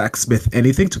to blacksmith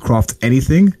anything, to craft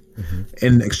anything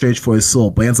in exchange for his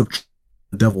soul, but he ends up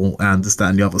the devil and this, that,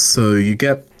 and the other. So you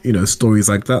get, stories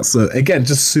like that. So again,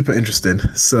 just super interesting.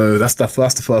 So that's the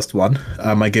first one.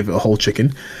 I gave it a whole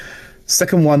chicken.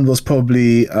 Second one was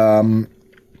probably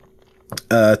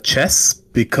chess,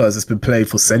 because it's been played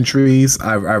for centuries.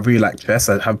 I really like chess.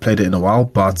 I haven't played it in a while,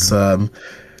 but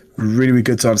really, really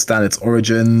good to understand its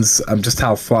origins, just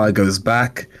how far it goes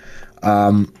back.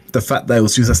 The fact that it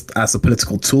was used as a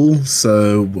political tool.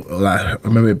 So like, I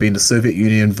remember it being the Soviet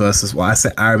Union versus, well,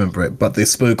 I remember it, but they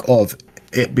spoke of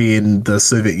it being the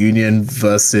Soviet Union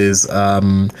versus,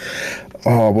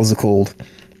 what was it called?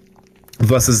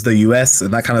 Versus the US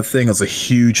and that kind of thing. It was a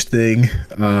huge thing.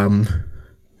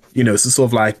 It's sort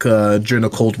of like during the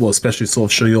Cold War, especially, sort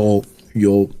of show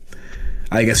your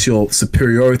I guess your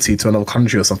superiority to another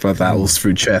country or something like that was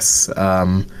through chess.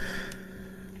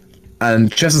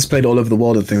 And chess is played all over the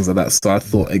world and things like that. So I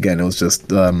thought, again, it was just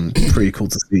pretty cool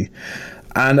to see.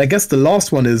 And I guess the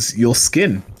last one is your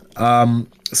skin.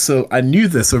 So I knew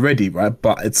this already, right?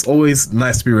 But it's always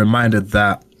nice to be reminded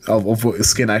that of what your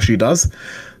skin actually does.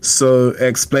 So I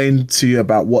explained to you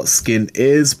about what skin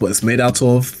is, what it's made out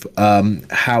of,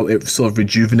 how it sort of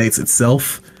rejuvenates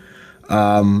itself.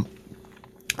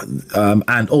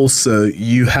 And also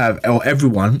you have, or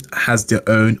everyone has their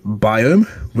own biome,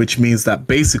 which means that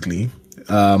basically,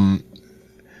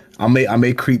 I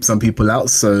may creep some people out,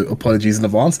 so apologies in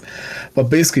advance. But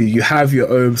basically, you have your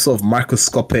own sort of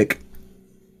microscopic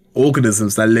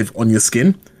organisms that live on your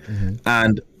skin,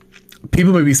 and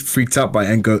people may be freaked out by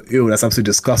it and go, "Ew, that's absolutely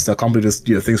disgusting. I can't believe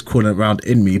there's things crawling around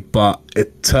in me." But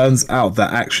it turns out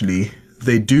that actually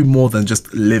they do more than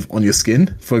just live on your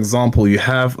skin. For example, you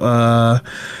have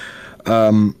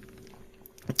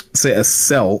say a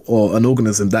cell or an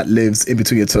organism that lives in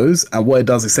between your toes, and what it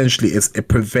does essentially is it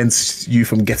prevents you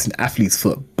from getting athlete's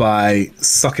foot by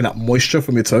sucking up moisture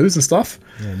from your toes and stuff.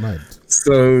 Yeah, mad.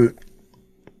 So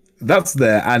that's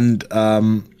there, and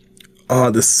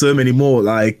there's so many more.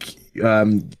 Like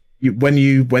when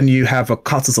you have a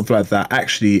cut or something like that,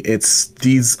 actually it's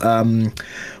these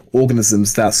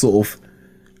organisms that sort of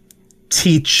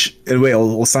teach in a way,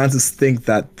 or scientists think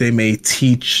that they may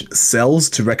teach cells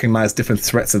to recognize different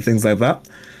threats and things like that,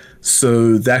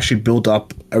 so they actually build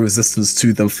up a resistance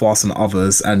to them faster than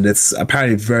others, and it's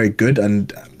apparently very good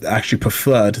and actually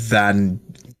preferred than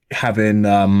having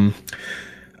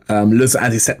loads of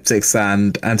antiseptics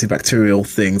and antibacterial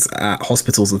things at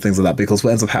hospitals and things like that, because what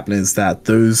ends up happening is that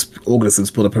those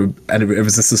organisms build up a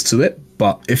resistance to it.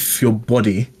 But if your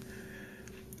body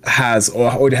has or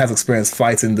already has experience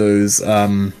fighting those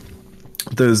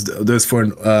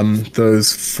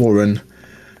foreign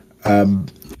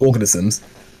organisms,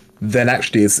 then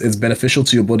actually it's beneficial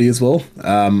to your body as well,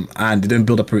 and they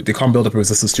can't build up a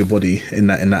resistance to your body in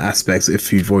that aspect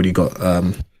if you've already got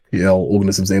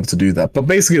organisms able to do that. But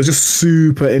basically, it was just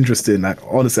super interesting. Like,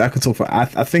 honestly, I could talk for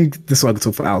I think this one I could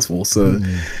talk for hours for. So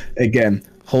again,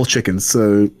 whole chicken.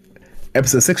 So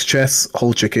episode 6, chest,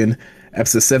 whole chicken.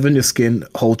 Episode 7, your skin,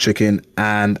 whole chicken,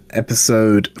 and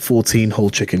episode 14, whole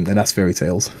chicken, and that's Fairy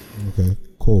Tales. Okay,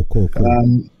 cool.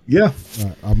 Yeah.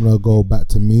 Right, I'm gonna go back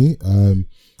to me.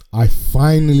 I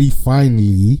finally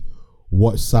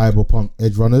watched Cyberpunk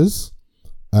Edge Runners.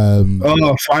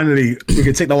 Finally, you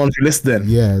can take that one off your list then.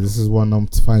 Yeah, this is one I'm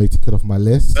finally ticking off my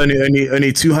list.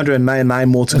 Only 299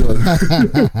 more to go.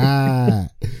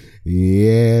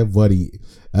 Yeah, buddy.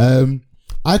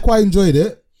 I quite enjoyed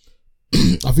it.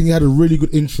 I think it had a really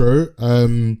good intro.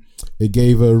 It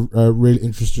gave a really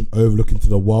interesting overlook into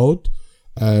the world.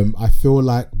 I feel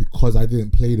like because I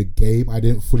didn't play the game, I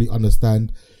didn't fully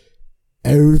understand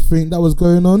everything that was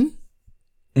going on.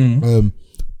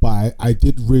 But I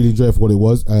did really enjoy it for what it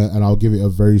was, and I'll give it a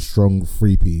very strong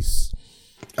 3 piece.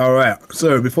 All right.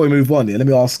 So before we move on, let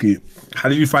me ask you, how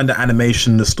did you find the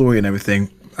animation, the story, and everything?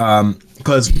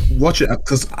 Because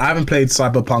I haven't played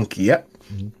Cyberpunk yet.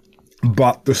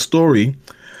 But the story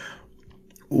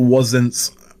wasn't.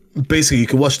 Basically, you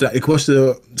can watch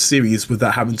the series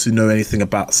without having to know anything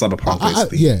about Cyberpunk.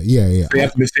 Basically, yeah. So you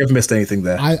haven't missed anything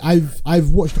there. I've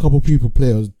watched a couple of people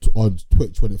play on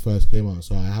Twitch when it first came out,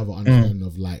 so I have an understanding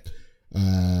of like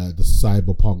the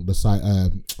Cyberpunk,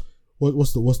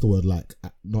 what's the word, like,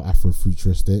 not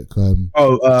Afrofuturistic.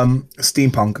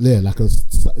 Steampunk. Yeah, like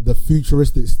the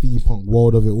futuristic steampunk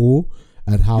world of it all,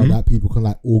 and how that people can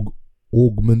like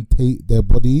augmentate their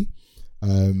body.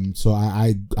 So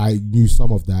I knew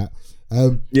some of that.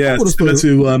 It's similar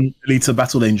to Alita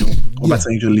Battle Angel or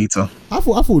Battle Angel Alita. I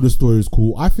thought the story was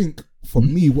cool. I think for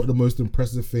me, what the most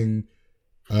impressive thing,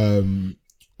 and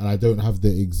I don't have the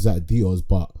exact details,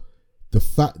 but the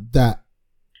fact that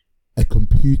a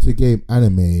computer game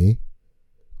anime,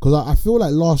 because I feel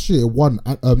like last year it won,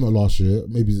 not last year,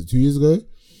 maybe is it 2 years ago?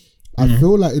 I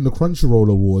feel like in the Crunchyroll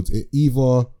Awards, it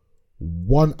either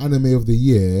won Anime of the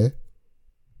Year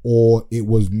or it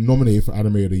was nominated for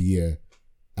Anime of the Year.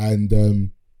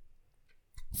 And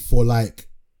for like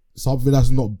something that's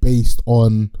not based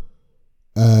on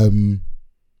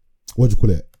what do you call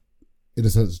it? In a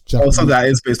sense, Japanese. So that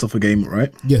is based off a game,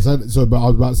 right? Yes, so but I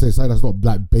was about to say something that's not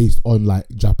like based on like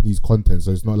Japanese content,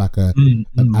 so it's not like an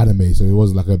anime, so it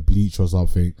wasn't like a Bleach or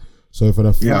something. So for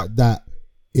the fact that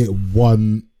it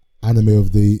won Anime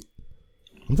of the,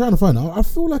 I'm trying to find out. I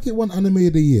feel like it won Anime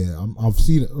of the Year. I've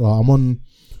seen it. I'm on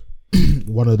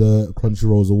one of the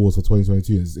Crunchyroll's awards for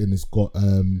 2022, and it's got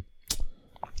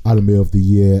Anime of the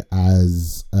Year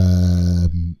as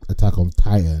Attack on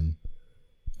Titan.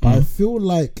 But I feel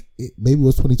like maybe it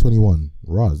was 2021.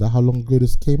 Right, is that how long ago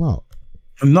this came out?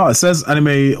 No, it says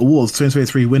Anime Awards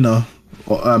 2023 winner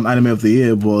or Anime of the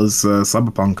Year was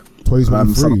Cyberpunk.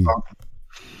 2023.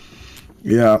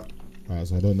 Yeah. Alright,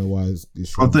 so I don't know why it's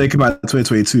I think it came out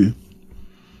 2022.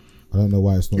 I don't know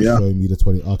why it's not showing me the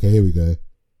 20. Okay, here we go.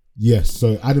 Yes,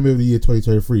 so Anime of the Year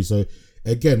 2023. So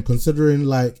again, considering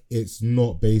like it's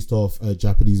not based off a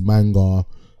Japanese manga,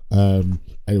 and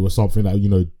it was something that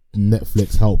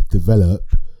Netflix helped develop.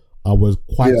 I was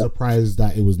quite surprised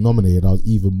that it was nominated. I was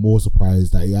even more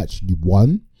surprised that it actually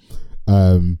won.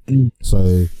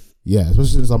 So yeah, especially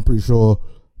since I'm pretty sure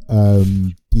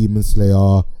Demon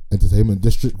Slayer Entertainment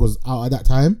District was out at that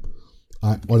time.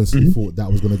 I honestly thought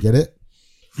that was gonna get it.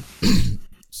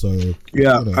 So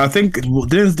yeah, I think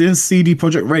didn't CD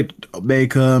Projekt Red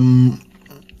make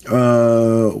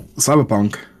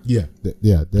Cyberpunk? Yeah.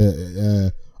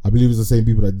 I believe it's the same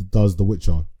people that does The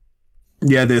Witcher.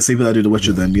 Yeah, they're the same people that do The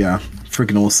Witcher. Then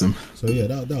freaking awesome. So yeah,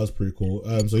 that was pretty cool.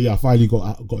 So yeah, I finally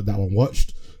got that one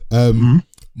watched.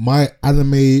 My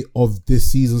anime of this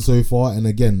season so far, and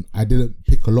again, I didn't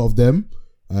pick a lot of them.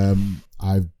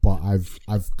 I've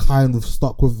kind of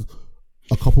stuck with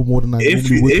a couple more than I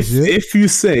normally would. If you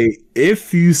say,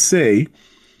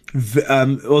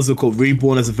 what's it called?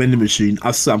 Reborn as a vending machine.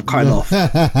 I'm kind of off.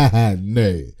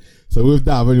 No. So with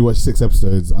that, I've only watched 6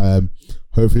 episodes.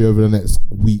 Hopefully over the next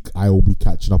week, I will be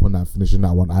catching up on that, finishing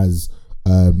that one as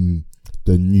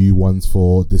the new ones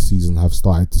for this season have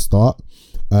started to start.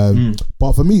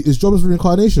 But for me, it's Jobless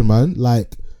reincarnation, man.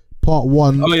 Like part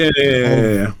 1. Oh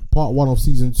yeah. Part 1 of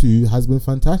season 2 has been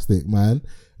fantastic, man.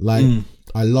 Like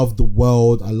I love the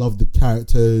world. I love the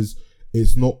characters.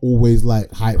 It's not always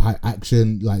like high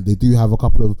action. Like they do have a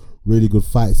couple of really good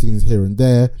fight scenes here and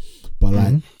there, but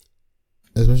like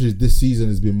especially this season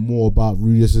has been more about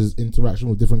Rudis's interaction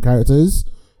with different characters.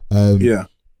 And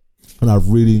I've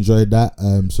really enjoyed that.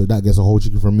 So that gets a whole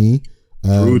chicken from me.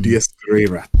 Rudius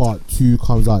Guerrera. Part 2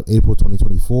 comes out April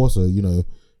 2024, so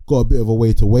got a bit of a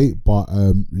way to wait, but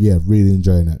really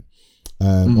enjoying it.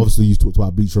 Obviously you talked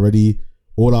about Bleach already.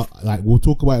 We'll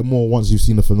talk about it more once you've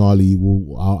seen the finale.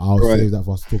 I'll save that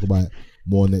for us to talk about it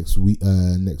more next week.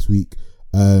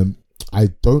 I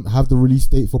don't have the release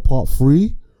date for part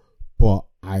 3, but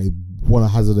I want to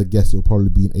hazard a guess it'll probably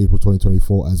be in April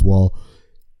 2024 as well.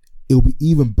 It'll be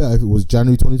even better if it was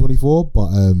January 2024, but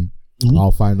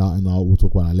I'll find out and we'll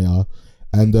talk about that later.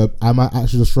 And Am I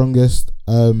Actually the Strongest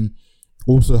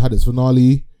also had its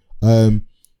finale.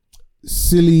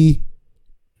 Silly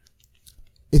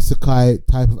isekai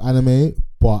type of anime,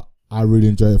 but I really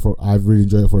enjoyed it for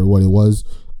what it was.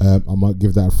 I might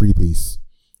give that a 3 piece.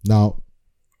 Now,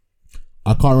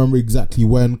 I can't remember exactly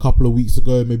when, a couple of weeks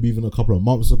ago, maybe even a couple of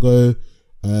months ago,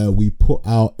 we put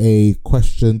out a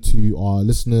question to our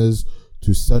listeners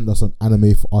to send us an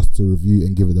anime for us to review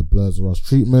and give it the Blurs or Us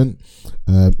treatment.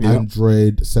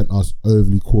 Android sent us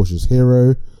Overly Cautious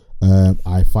Hero.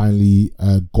 I finally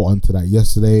got onto that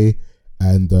yesterday.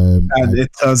 And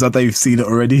it turns out that you've seen it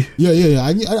already. Yeah.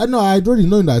 I know. I'd already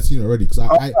known that I'd seen it already because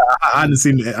I hadn't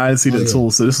seen it. I hadn't seen it at all.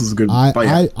 So this was good.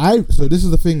 So this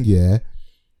is the thing. Yeah,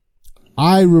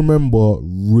 I remember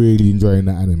really enjoying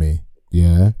that anime.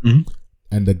 Yeah,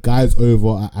 and the guys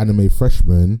over at Anime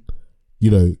Freshman,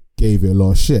 gave it a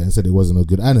lot of shit and said it wasn't a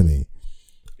good anime.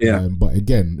 Yeah, but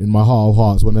again, in my heart of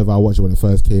hearts, whenever I watched it when it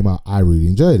first came out, I really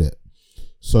enjoyed it.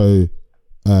 So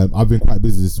I've been quite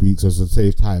busy this week, so to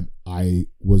save time, I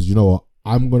was,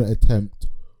 I'm going to attempt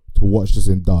to watch this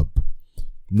in dub.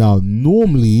 Now,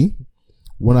 normally,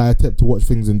 when I attempt to watch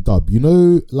things in dub,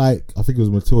 like, I think it was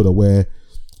Matilda, where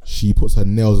she puts her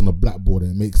nails on the blackboard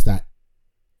and it makes that...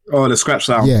 Oh, the scratch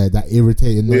sound. Yeah, that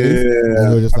irritating noise. Yeah,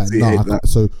 and you're just like, nah.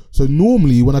 So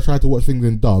normally, when I try to watch things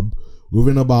in dub,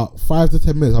 within about 5 to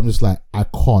 10 minutes, I'm just like, I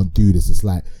can't do this. It's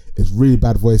like, it's really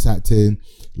bad voice acting.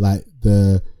 Like,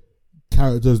 the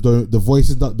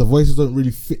voices don't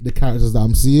really fit the characters that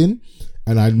I'm seeing,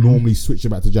 and I normally switch it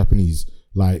back to Japanese.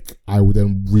 Like I would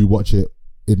then rewatch it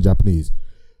in Japanese.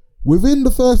 Within the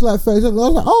first 30 seconds, I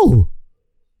was like, oh,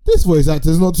 this voice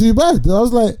actor is not too bad. And I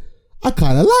was like, I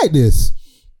kind of like this,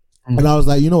 and I was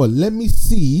like, you know what? Let me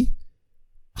see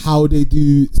how they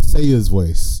do Seiya's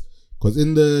voice, because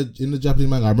in the Japanese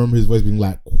manga, I remember his voice being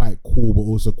like quite cool, but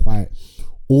also quite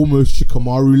almost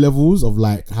Shikamaru levels of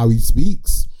like how he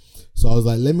speaks. So I was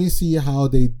like, let me see how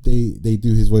they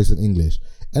do his voice in English.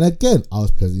 And again, I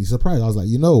was pleasantly surprised. I was like,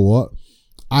 you know what?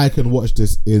 I can watch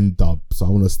this in dub. So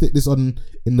I'm going to stick this on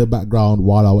in the background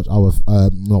while I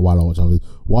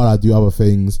do other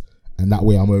things. And that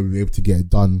way I'm going to be able to get it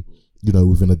done,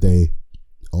 within a day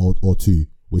or 2,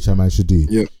 which I managed to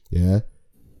do. Yeah.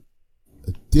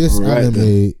 This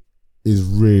anime is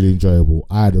really enjoyable.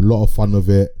 I had a lot of fun with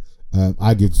it.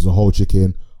 I give this a whole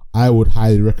chicken. I would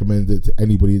highly recommend it to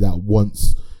anybody that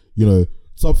wants,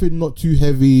 something not too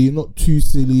heavy, not too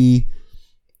silly,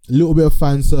 a little bit of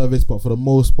fan service, but for the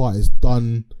most part, it's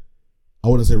done, I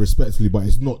wouldn't say respectfully, but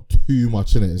it's not too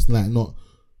much in it. It's like not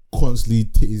constantly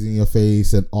titties in your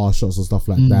face and arse shots and stuff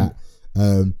like that.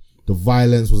 The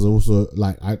violence was also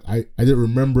like, I didn't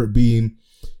remember it being,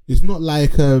 it's not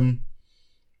like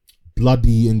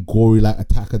bloody and gory like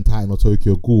Attack on Titan or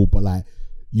Tokyo Ghoul, but like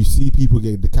you see people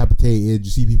get decapitated,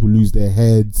 you see people lose their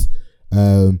heads.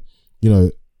 You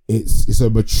know, it's a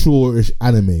mature-ish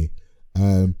anime.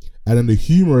 And then the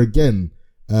humor again,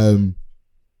 some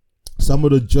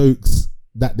of the jokes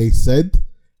that they said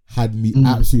had me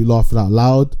absolutely laughing out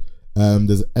loud.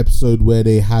 There's an episode where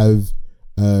they have,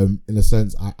 in a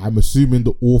sense, I'm assuming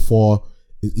the author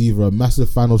is either a massive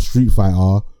fan of Street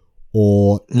Fighter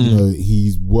or you know,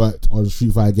 he's worked on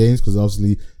Street Fighter games, because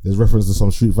obviously there's reference to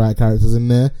some Street Fighter characters in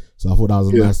there. So I thought that was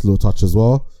a nice little touch as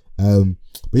well. But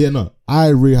yeah, no, I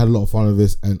really had a lot of fun with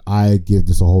this, and I give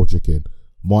this a whole chicken.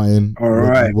 Martin,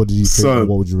 what did you think? So,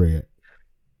 what would you rate it?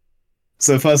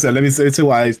 So first, let me say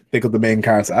why I think of the main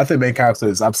character. I think the main character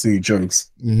is absolutely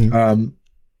jokes.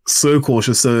 So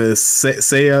cautious. So it's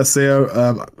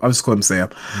Seiya. I'll just call him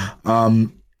Seiya.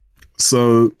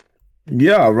 So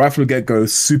yeah, right from the get go,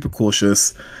 super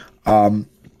cautious.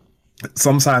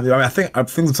 Sometimes, I think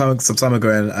some time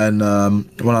ago, and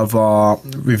one of our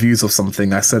reviews of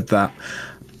something, I said that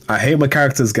I hate when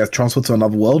characters get transferred to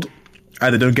another world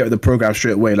and they don't get with the program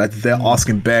straight away. Like they're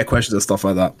asking bare questions and stuff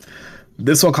like that.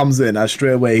 This one comes in and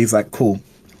straight away he's like, cool,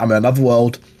 I'm in another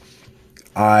world.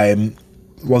 I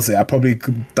probably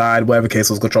died, whatever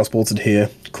case was, got transported here.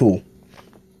 Cool.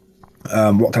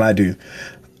 What can I do?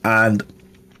 And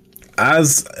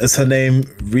as is her name,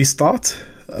 Restart,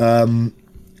 the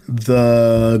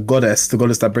goddess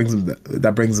that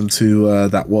brings him to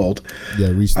that world. Yeah,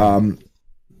 Restart.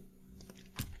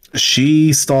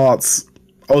 She starts.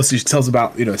 Obviously, she tells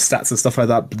about, you know, stats and stuff like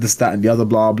that, this, that, and the other,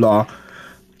 blah blah.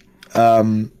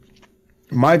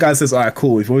 My guy says, all right,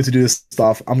 cool, if you want me to do this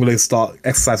stuff, I'm gonna start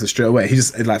exercising straight away. He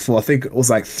just, like, for I think it was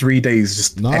like 3 days,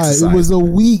 just exercise. It was a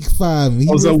week, fam. It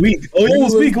was a week. Oh, it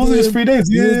was a week. It wasn't just 3 days.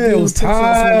 Yeah, it was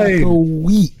time. Like a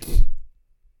week.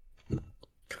 It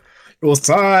was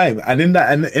time, and in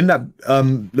that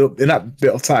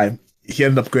bit of time, he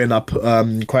ended up going up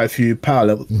quite a few power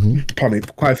levels.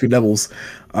 Quite a few levels.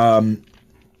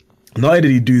 Not only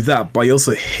did he do that, but he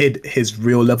also hid his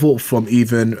real level from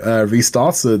even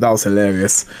Restart, so that was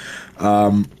hilarious.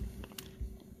 Along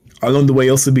the way,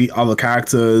 you also meet other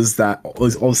characters that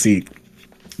obviously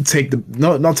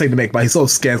not take the make, but he sort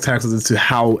of scares characters into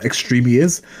how extreme he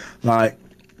is. Like,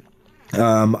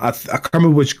 I can't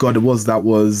remember which god it was that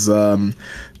was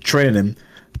training him,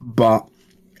 but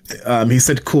he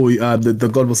said, cool, the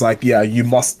god was like, yeah, you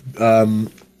must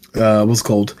what's it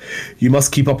called, you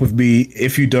must keep up with me.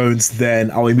 If you don't,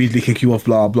 then I'll immediately kick you off,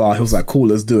 blah blah. He was like, cool,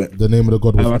 let's do it. The name of the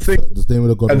god was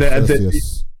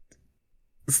Cerseus.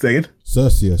 Stay in?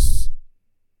 Cerseus.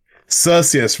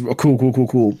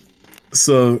 Cool.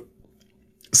 So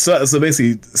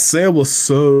basically, Seiya was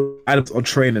so adept on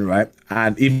training, right?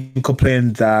 And even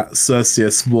complained that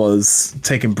Cerseus was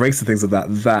taking breaks and things like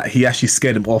that he actually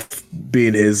scared him off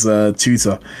being his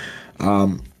tutor.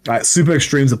 Like super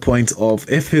extreme to the point of,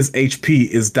 if his HP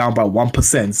is down by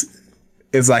 1%,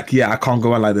 it's like, yeah, I can't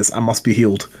go on like this. I must be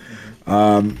healed.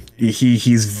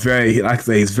 He's very, like I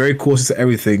say, he's very cautious of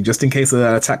everything, just in case an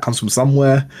attack comes from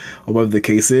somewhere, or whatever the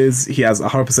case is. He has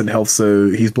 100% health, so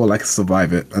he's more likely to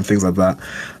survive it and things like that.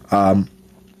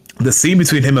 The scene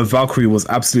between him and Valkyrie was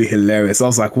absolutely hilarious. I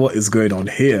was like, what is going on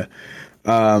here?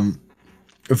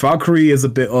 Valkyrie is a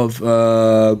bit of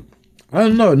I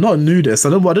don't know, not nudist. I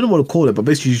don't know what to call it, but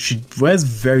basically she wears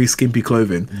very skimpy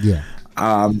clothing. Yeah.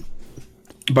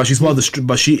 But she's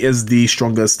but she is the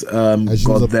strongest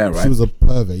god there, right? She was a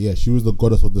pervert. Yeah, she was the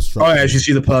goddess of destruction. Oh yeah,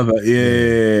 she's a pervert.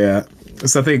 Yeah.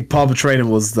 So I think part of the training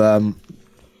was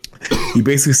you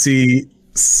basically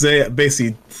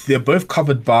see they're both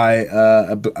covered by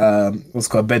what's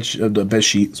called a bed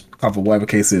sheet cover, whatever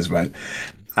case is, right?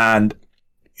 And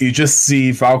you just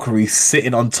see Valkyrie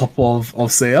sitting on top of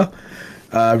Seiya.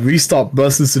 Restart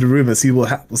bursts into the room and see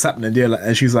what's happening there,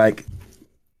 and she's like,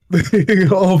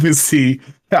 obviously,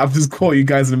 I've just caught you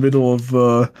guys in the middle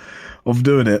of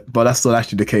doing it, but that's not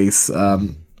actually the case.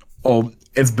 Or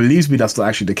it's believed to be that's not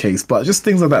actually the case, but just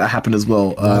things like that happen as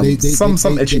well. Some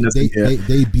edginess in here.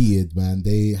 They beat it, man.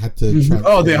 They had to.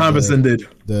 Oh, they 100% did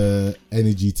the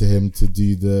energy to him to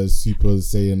do the Super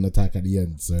Saiyan attack at the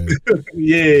end. So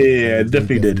yeah,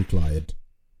 definitely did. Implied.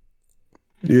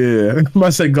 Yeah, I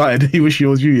said gutted. He wish he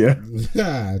was you.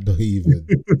 Yeah, not even.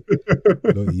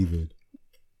 Not even.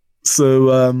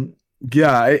 So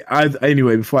yeah, I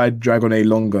anyway, before I drag on any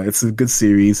longer, it's a good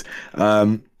series.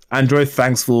 Android,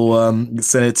 thanks for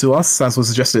sending it to us. Thanks for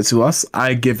suggesting it to us.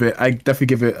 I definitely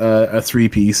give it a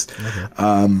 3-piece.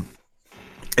 Okay.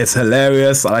 It's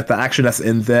hilarious. I like the action that's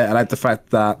in there. I like the fact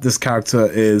that this character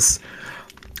is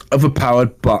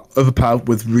overpowered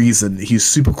with reason. He's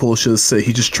super cautious, so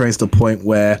he just trains to the point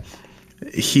where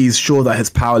he's sure that his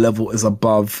power level is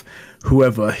above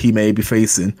whoever he may be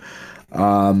facing.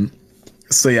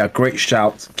 So yeah, great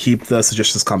shout. Keep the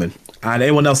suggestions coming. And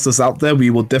anyone else that's out there, we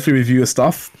will definitely review your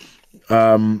stuff.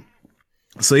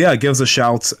 So yeah, give us a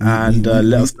shout and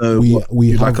let us know what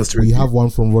you'd like us to review. We have one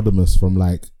from Rodimus from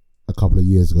like a couple of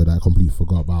years ago that I completely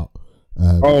forgot about.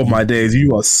 Oh my days,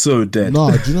 you are so dead.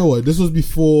 No, do you know what? This was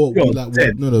before.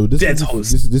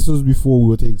 This was before we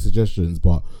were taking suggestions.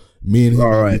 But me and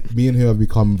him have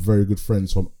become very good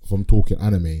friends from talking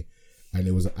anime, and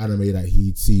it was an anime that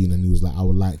he'd seen, and he was like, "I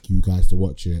would like you guys to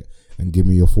watch it and give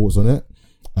me your thoughts on it."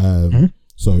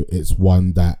 So it's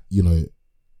one that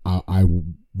I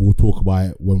will talk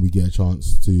about it when we get a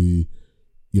chance to,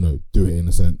 do it in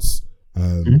a sense.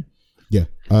 Yeah.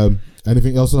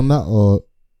 Anything else on that or?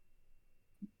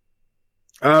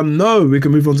 No, we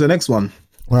can move on to the next one.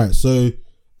 All right, so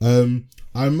I'm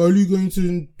only going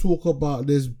to talk about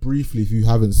this briefly if you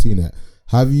haven't seen it.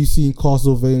 Have you seen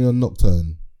Castlevania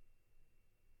Nocturne?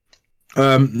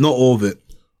 Not all of it.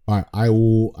 All right, I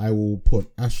will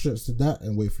put asterisks to that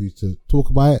and wait for you to talk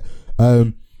about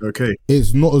it. Okay.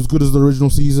 It's not as good as the original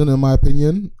season in my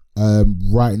opinion.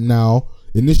 Right now,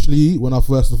 initially when I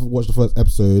first watched the first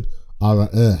episode, I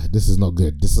was like, this is not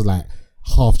good. This is like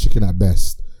half chicken at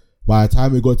best. By the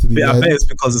time we got to the end, I bet it's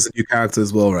because it's a new character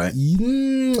as well, right?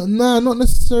 Nah, not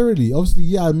necessarily. Obviously,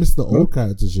 yeah, I missed the old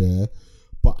characters, yeah.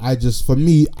 But I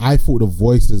thought the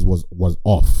voices was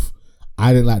off.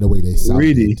 I didn't like the way they sounded.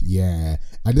 Really? Yeah.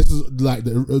 And this is like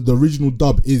the original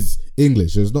dub is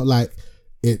English. It's not like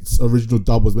its original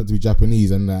dub was meant to be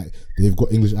Japanese and like they've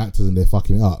got English actors and they're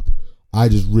fucking it up. I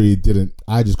just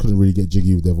couldn't really get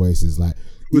jiggy with their voices. Like,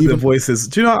 with the voices,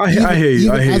 do you know? I hear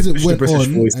you. I hear as you. It went British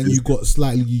on, voices. and you got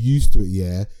slightly used to it.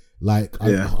 Yeah, like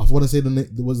I want to say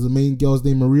was the main girl's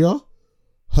name Maria.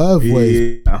 Her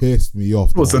voice pissed me off.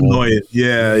 It was annoying.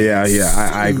 Yeah.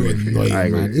 I agree.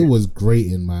 Annoying, man. It was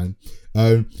grating, man.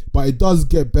 But it does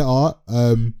get better.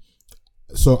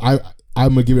 So I'm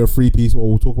gonna give it a 3 piece, but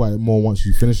we'll talk about it more once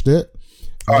you finished it.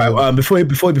 All right. Before you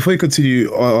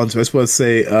continue on to, I just want to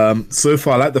say, so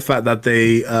far I like the fact that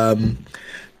they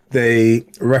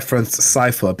referenced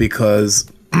Cypher because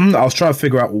I was trying to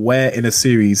figure out where in a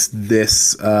series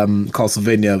this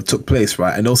Castlevania took place,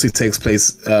 right? And also it takes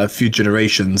place a few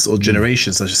generations, I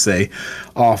should say,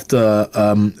 after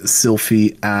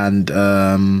Sylphie and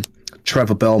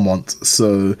Trevor Belmont.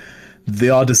 So they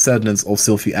are descendants of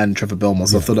Sylphie and Trevor Belmont.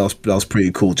 So I thought that was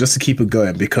pretty cool, just to keep it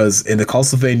going, because in the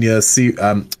Castlevania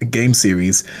game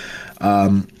series,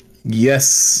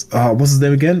 what's his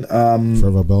name again?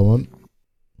 Trevor Belmont.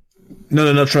 No,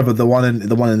 not Trevor. The one in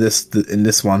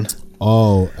this one.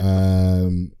 Oh, I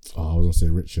was gonna say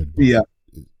Richard. Yeah,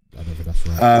 I don't think that's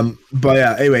right. But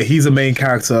yeah, anyway, he's a main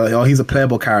character, or he's a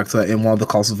playable character in one of the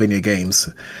Castlevania games.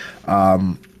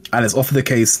 And it's often the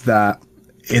case that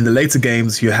in the later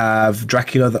games you have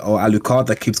Dracula or Alucard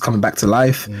that keeps coming back to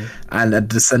life, and a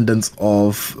descendant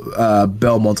of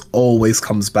Belmont always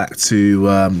comes back to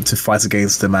fight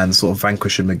against him and sort of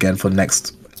vanquish him again for the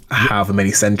next however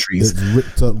many centuries.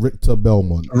 It's Richter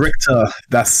Belmont. Richter,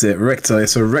 that's it. Richter.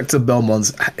 So Richter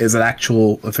Belmont is an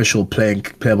actual official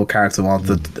playable character, one of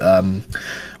the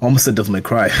almost a Devil May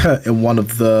Cry in one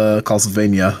of the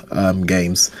Castlevania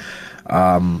games.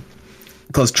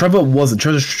 Because Trevor wasn't.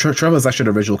 Trevor's actually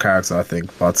the original character, I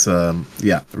think. But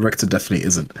yeah, Richter definitely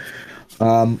isn't.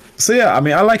 So yeah, I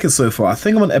mean, I like it so far. I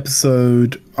think I'm on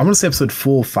episode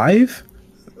 4 or 5.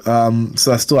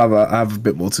 So I still have a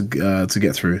bit more to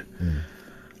get through.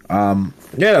 Yeah,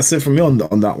 that's it from me on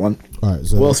that one. All right,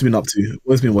 so what else have you been up to?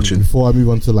 What have you been watching? Before I move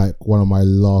on to like one of my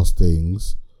last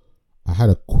things, I had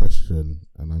a question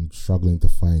and I'm struggling to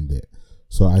find it.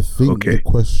 So I think the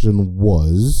question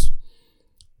was,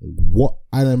 what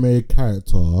anime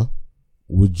character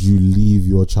would you leave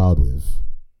your child with?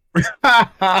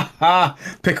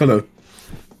 Piccolo.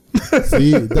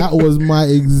 See, that was my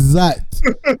exact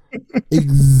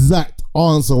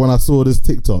answer when I saw this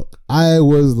TikTok. I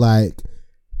was like,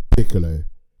 Piccolo.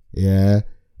 Yeah.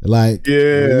 Like,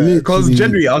 yeah, because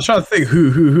generally I was trying to think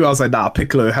who I was like, nah,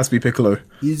 Piccolo, it has to be Piccolo.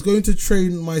 He's going to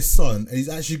train my son, and he's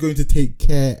actually going to take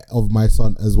care of my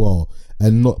son as well,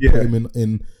 and not put him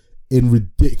in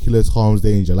ridiculous harm's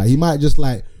danger. Like, he might just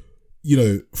like,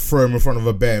 throw him in front of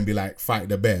a bear and be like, fight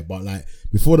the bear. But like,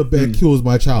 before the bear kills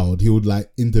my child, he would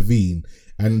like intervene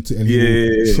and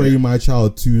he would train my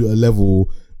child to a level,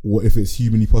 or if it's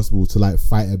humanly possible, to like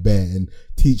fight a bear and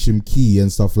teach him ki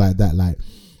and stuff like that. Like,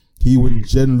 he would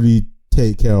generally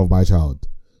take care of my child.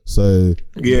 So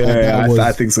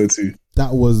I think so too.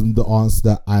 that was the answer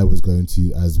that I was going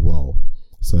to as well.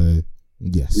 So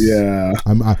yes, yeah,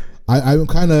 I'm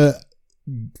kind of,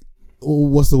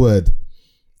 what's the word?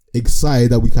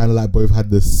 Excited that we kind of like both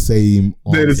had the same.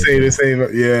 They're the same,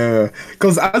 yeah.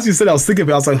 Because as you said, I was thinking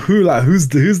about, I was like,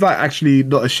 who's like actually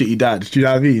not a shitty dad? Do you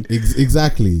know what I mean?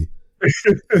 Exactly.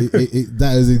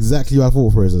 That is exactly my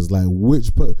thought process. Like,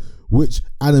 which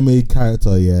anime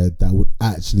character, that would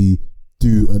actually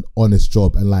do an honest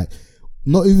job and like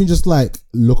not even just like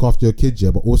look after your kids,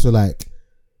 but also like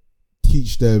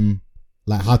teach them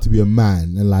like how to be a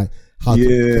man and like how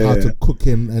to cook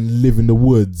and live in the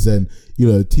woods and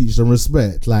teach them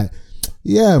respect. Like,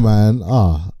 yeah, man.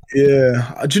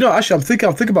 Yeah. Do you know? Actually, I'm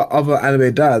thinking about other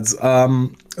anime dads.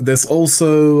 There's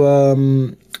also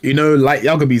Light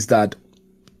Yagami's dad.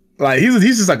 Like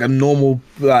he's just like a normal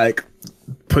like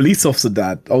police officer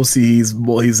dad. Obviously,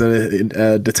 he's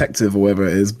a detective or whatever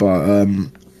it is, but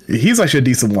he's actually a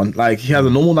decent one. Like he has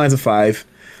a normal 9 to 5.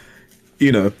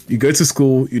 You go to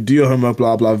school, you do your homework,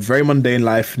 blah blah. Very mundane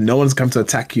life. No one's come to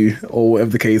attack you or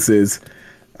whatever the case is.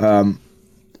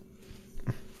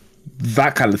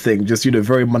 That kind of thing. Just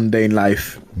very mundane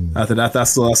life. I think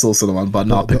that's also the one. But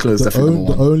no, Piccolo is definitely the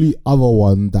one. The only other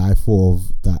one that I thought of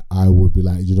that I would be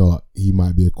like, what, he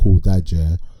might be a cool dad.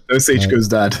 Yeah. Don't say Ichigo's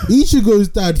dad. Ichigo's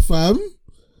dad, fam.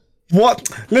 What?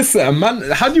 Listen, man.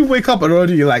 How do you wake up and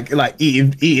already like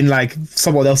eating like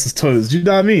someone else's toes? Do you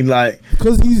know what I mean? Like,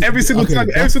 because he's every single time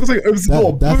opens the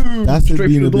door. That's him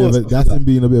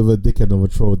being a bit of a dickhead of a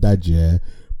troll dad, yeah.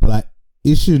 But like,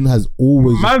 Ishin has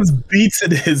always man's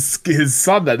beaten his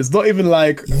son. That it's not even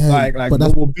like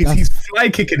normal beats. He's fly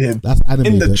kicking him. That's anime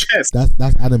in the chest.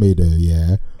 That's anime though,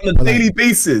 yeah. On a daily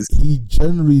basis. He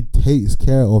generally takes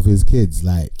care of his kids.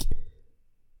 Like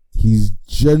he's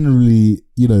generally,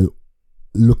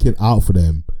 looking out for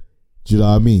them. Do you know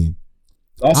what I mean?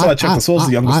 Also, I checked the source.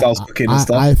 The youngest was cooking and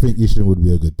stuff. I think Ishin would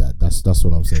be a good dad. That's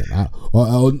what I'm saying.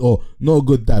 Or not a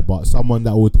good dad, but someone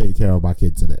that will take care of my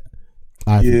kids in it.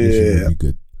 I think Ishin would be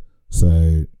good.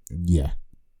 So yeah.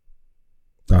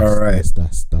 All right.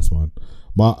 That's one.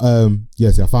 But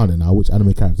yes, I found it now. Which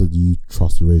anime character do you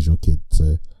trust to raise your kid?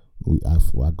 So I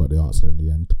got the answer in the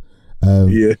end.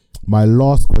 My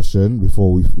last question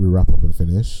before we wrap up and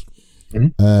finish.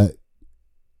 Mm-hmm.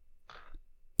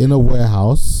 In a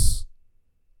warehouse,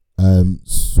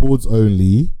 swords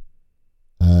only.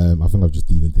 I think I've just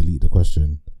even deleted the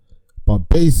question. But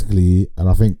basically, and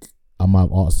I think I might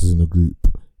have asked this in the group.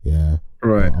 Yeah.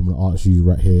 Right. I'm gonna ask you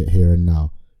right here and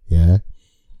now. Yeah.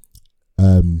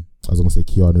 I was gonna say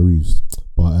Keanu Reeves,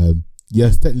 but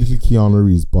yes, technically Keanu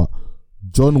Reeves, but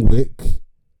John Wick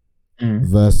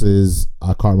versus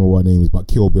I can't remember what her name is, but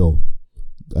Kill Bill.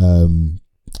 I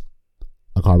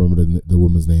can't remember the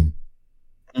woman's name.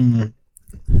 Who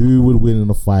would win in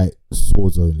a fight,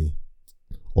 swords only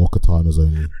or katanas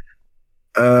only?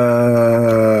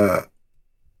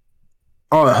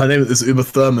 Her name is Uma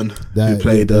Thurman, who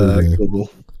played Kill Bill.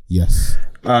 Yes.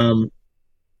 A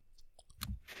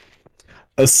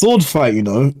sword fight,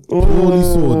 Purely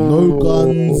sword, no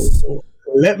guns.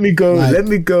 Let me go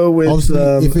with.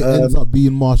 Obviously, if it ends up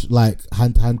being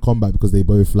hand-to-hand combat because they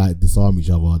both like disarm each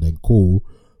other, then cool.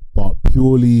 But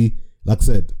purely, like I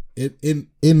said, in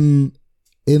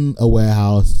a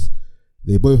warehouse,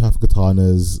 they both have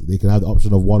katanas. They can have the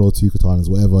option of 1 or 2 katanas,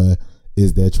 whatever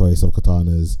is their choice of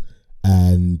katanas,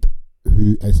 and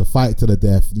it's a fight to the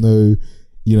death. No,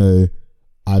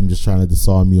 I'm just trying to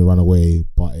disarm you and run away,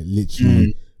 but it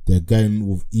literally they're going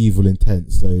with evil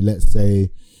intent. So let's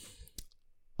say,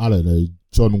 I don't know,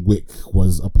 John Wick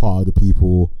was a part of the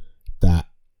people that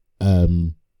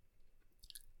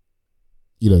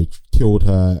killed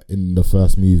her in the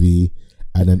first movie,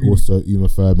 and then also Uma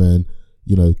Thurman,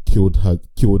 killed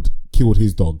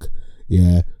his dog.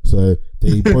 Yeah, so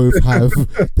they both have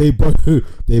they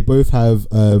both have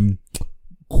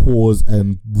cause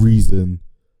and reason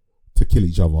to kill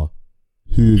each other.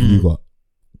 Who have you got?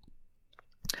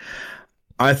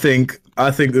 I think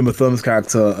Uma Thurman's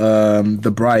character,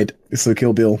 the bride, is so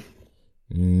Kill Bill.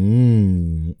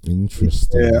 Interesting.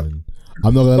 Yeah.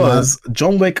 I'm not gonna because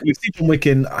John Wick, we've seen John Wick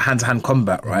in hand-to-hand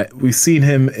combat, right? We've seen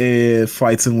him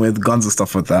fighting with guns and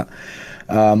stuff like that.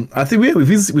 I think we've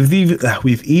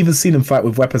even seen him fight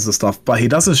with weapons and stuff, but he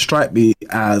doesn't strike me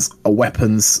as a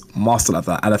weapons master like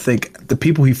that. And I think the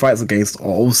people he fights against are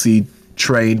obviously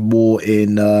trained more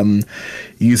in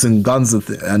using guns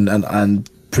and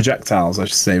projectiles, I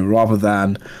should say, rather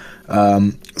than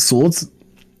swords.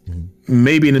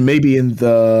 Maybe in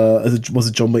the was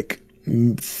it John Wick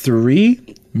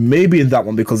 3 Maybe in that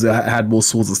one because it had more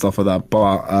swords and stuff like that.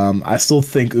 But I still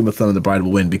think Uma Thurman, the bride,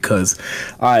 will win because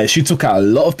she took out a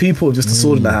lot of people with just a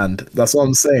sword in the hand. That's what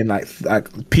I'm saying. Like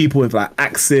people with like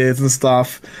axes and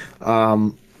stuff.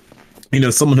 Someone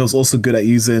who was also good at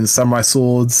using samurai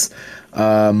swords.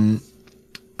 Obviously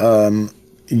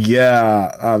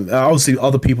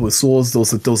other people with swords. I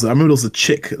remember there was a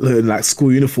chick in like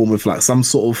school uniform with like some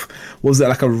sort of, was it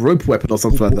like a rope weapon or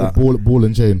something like that? Ball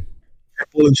and chain.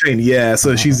 Ball and chain, yeah.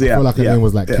 So she's I feel like her name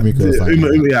was like Kimiko or something.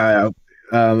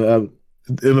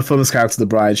 Uma Thurman's character, the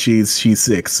bride, she's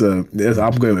sick. So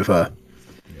I'm going with her.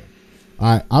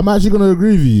 I'm actually gonna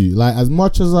agree with you. Like, as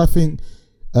much as I think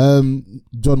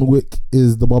John Wick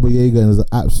is the Baba Yaga and is an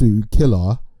absolute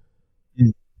killer,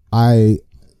 I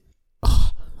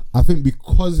think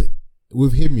because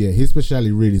with him, his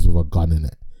speciality really is with a gun in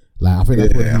it. Like, I think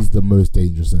that's when he's the most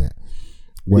dangerous in it.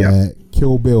 Where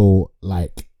Kill Bill,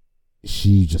 like,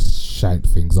 she just shanked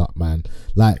things up, man.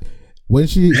 Like when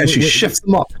she shifts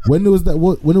them up. When it was that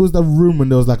room when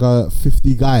there was like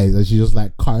 50 guys and she just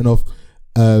like cutting off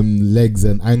legs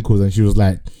and ankles, and she was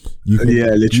like, you can,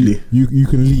 literally you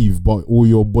can leave, but all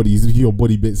your body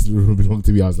bits belong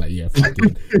to me. I was like,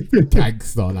 fucking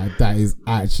gangster. Like, that is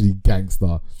actually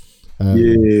gangster.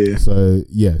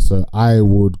 So I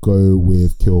would go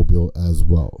with Kill Bill as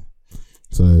well.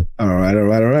 So all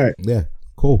right. Yeah,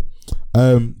 cool.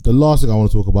 The last thing I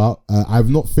want to talk about, I've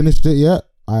not finished it yet.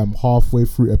 I am halfway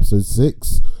through episode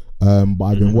 6, but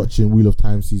I've been watching Wheel of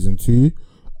Time season 2.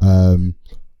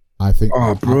 I think.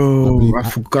 Oh, bro,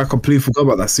 I completely forgot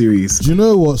about that series. Do you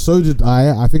know what? So did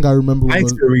I. I think I remember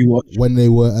when they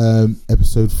were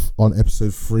episode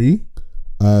 3.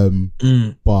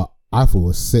 But I thought it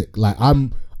was sick. Like,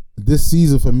 this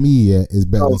season for me is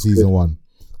better than season 1.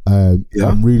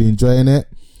 I'm really enjoying it.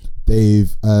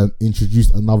 They've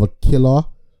introduced another killer.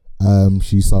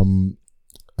 She's some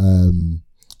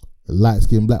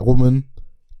light-skinned black woman.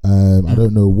 I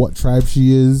don't know what tribe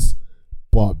she is,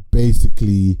 but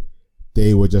basically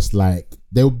they were just like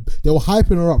they were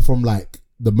hyping her up from like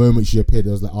the moment she appeared.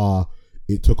 It was like,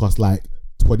 it took us like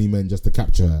 20 men just to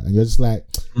capture her, and you're just like,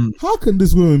 how can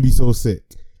this woman be so sick?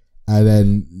 And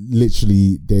then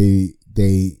literally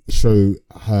they show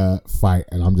her fight,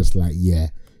 and I'm just like,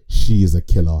 she is a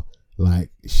killer.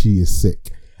 Like, she is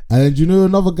sick. And then, do you know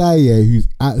another guy who's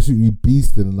absolutely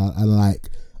beasting, and like,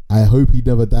 I hope he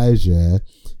never dies,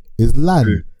 is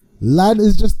Lan. Lan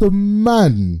is just the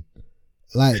man.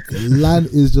 Like, Lan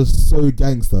is just so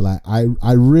gangster. Like,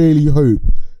 I really hope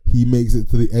he makes it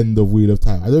to the end of Wheel of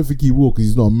Time. I don't think he will, because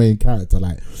he's not a main character.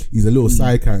 Like, he's a little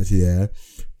side character,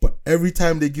 but every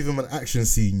time they give him an action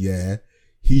scene,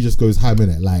 he just goes ham in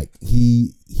it. Like,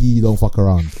 he don't fuck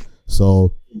around.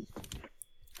 So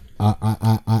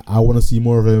I want to see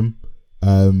more of him,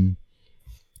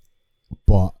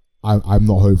 but I'm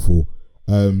not hopeful.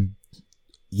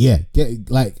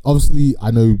 Obviously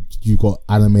I know you've got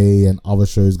anime and other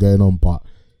shows going on, but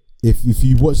if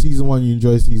you watch season 1, you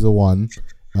enjoy season 1,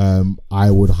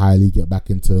 I would highly get back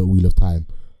into Wheel of Time.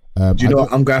 Do you know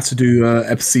what? I'm going to have to do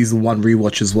season 1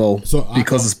 rewatch as well,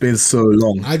 because it's been so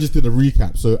long. I just did a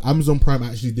recap. So Amazon Prime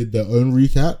actually did their own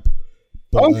recap,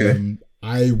 but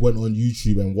I went on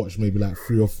YouTube and watched maybe like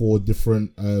 3 or 4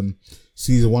 different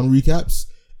season 1 recaps.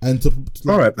 And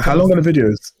how long are the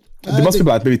videos? They must be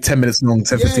about maybe 10 minutes long,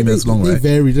 15 minutes long, right? They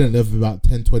vary, didn't they? They're about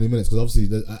 10-20 minutes, because obviously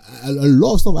a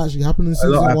lot of stuff actually happened in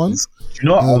season 1. Do you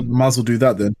know what? I might as well do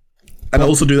that then. And I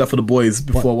also do that for the boys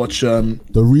before I watch. Actually,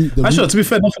 to be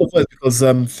fair, not for the boys,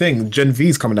 because Gen V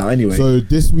is coming out anyway. So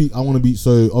this week I want to be.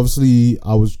 So obviously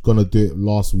I was gonna do it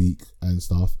last week and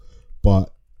stuff,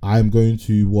 but I'm going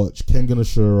to watch Kengan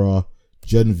Ashura,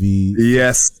 Gen V.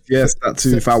 Yes, that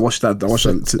too. If I watch that,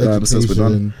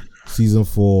 season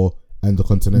 4 and the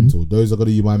Continental. Those are gonna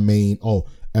be my main. Oh,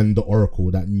 and the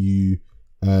Oracle, that new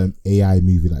AI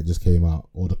movie that just came out.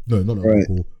 Not the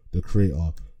Oracle, the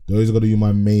creator. Those are going to be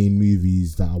my main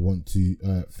movies that I want to,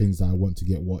 things that I want to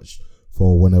get watched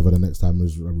for whenever the next time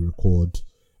is record.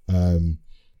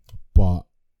 But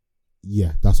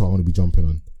yeah, that's what I want to be jumping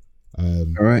on.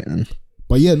 All right, then.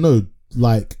 But yeah, no,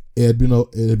 like it had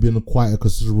been quite a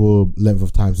considerable length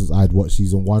of time since I'd watched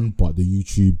season 1, but the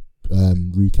YouTube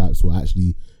recaps were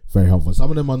actually very helpful. Some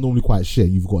of them are normally quite shit.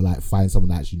 You've got to like find someone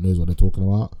that actually knows what they're talking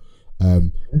about.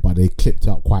 But they clipped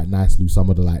up quite nicely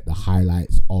some of the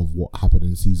highlights of what happened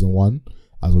in season 1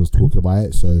 as I was talking about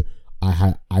it. So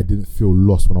I didn't feel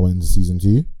lost when I went into season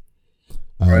 2.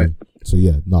 Right. So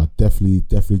yeah, no, definitely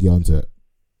get onto it.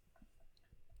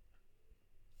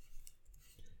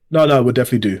 No, we'll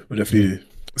definitely do.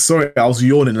 Sorry, I was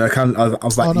yawning. I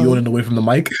was yawning away from the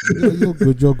mic.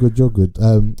 You're good.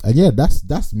 And yeah,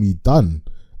 that's me done.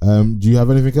 Do you have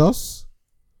anything else?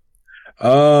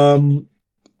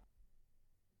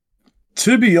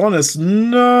 To be honest,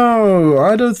 no,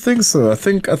 I don't think so. I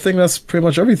think that's pretty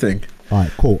much everything. All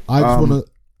right, cool. I just want to.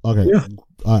 Okay. Yeah.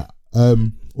 All right.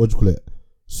 What do you call it?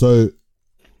 So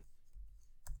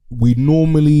we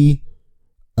normally,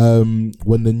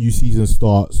 when the new season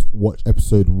starts, watch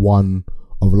episode 1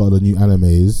 of a lot of the new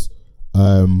animes.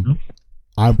 I'm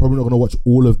probably not gonna watch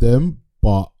all of them,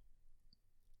 but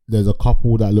there's a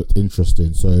couple that looked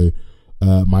interesting. So,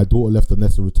 my daughter left the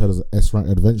nest and returned as an S-rank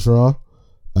adventurer.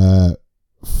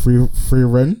 Free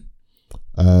Ren,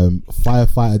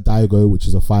 Firefighter Daigo, which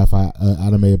is a firefighter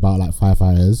anime about like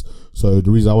firefighters. So the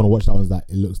reason I want to watch that one is that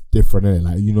it looks different, innit?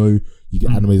 Like, you know, you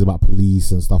get animes about police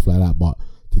and stuff like that, but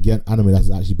to get an anime that's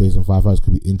actually based on firefighters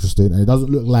could be interesting. And it doesn't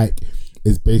look like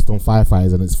it's based on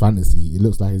firefighters and it's fantasy. It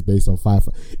looks like it's based on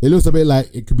firefighters. It looks a bit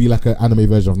like it could be like an anime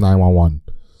version of 911.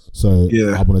 So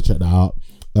yeah, I'm gonna check that out.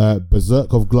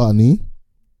 Berserk of Gluttony,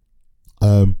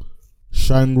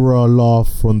 Shangri-La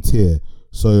Frontier.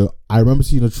 So I remember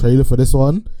seeing a trailer for this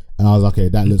one and I was like, okay,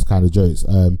 that looks kind of jokes.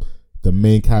 The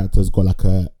main character's got like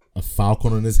a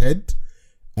falcon on his head,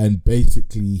 and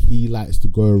basically he likes to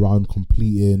go around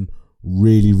completing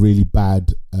really, really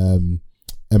bad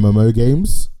MMO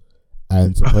games,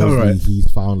 and supposedly he's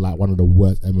found like one of the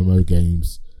worst MMO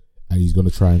games and he's going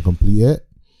to try and complete it.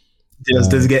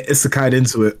 Does it get isekai'd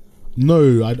into it?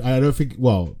 No, I don't think,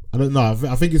 well, I don't know.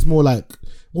 I think it's more like,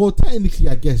 well, technically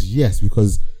I guess yes,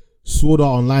 because Sword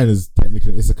Art Online is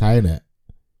technically an isekai, in it.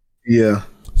 Yeah.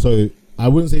 So I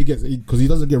wouldn't say he gets, because he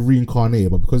doesn't get reincarnated,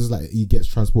 but because it's like he gets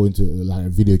transported into like a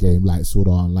video game like Sword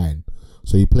Art Online.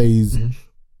 So he plays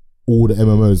all the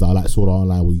MMOs that are like Sword Art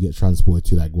Online, where you get transported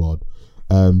to that world.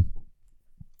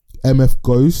 MF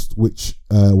Ghost, which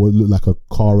would look like a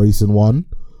car racing one.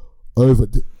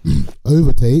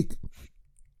 Overtake,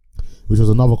 which was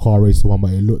another car racing one,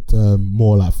 but it looked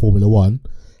more like Formula One.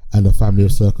 And The Family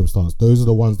of Circumstance. Those are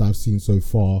the ones that I've seen so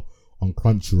far on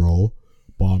Crunchyroll,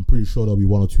 but I'm pretty sure there'll be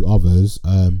 1 or 2 others.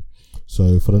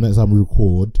 So for the next time we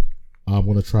record, I'm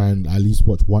gonna try and at least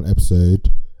watch 1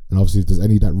 episode, and obviously if there's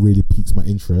any that really piques my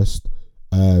interest,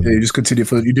 you just continue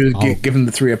for you do give them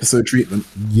the 3-episode treatment.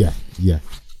 Yeah.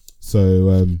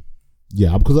 So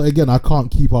yeah, because again, I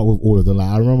can't keep up with all of them. Like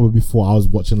I remember before, I was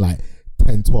watching like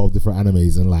 10, 12 different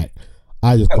animes, and like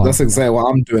I just can't. That's exactly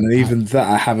what I'm doing, and even that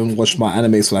I haven't watched my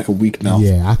animes for like a week now.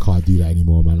 Yeah, I can't do that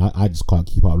anymore, man. I just can't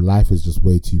keep up. Life is just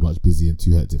way too much busy and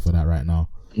too hectic for that right now.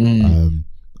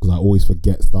 Because I always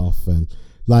forget stuff, and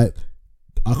like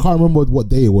I can't remember what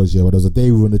day it was. Yeah, but there was a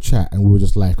day we were in the chat and we were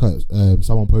just like,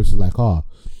 someone posted like,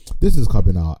 this is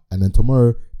coming out, and then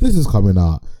tomorrow this is coming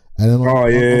out. And then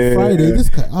on Friday,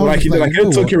 this like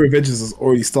Tokyo Revengers has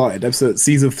already started.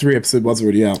 Season 3, episode 1's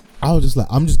already out. I was just like,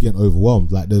 I'm just getting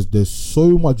overwhelmed. Like, there's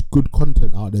so much good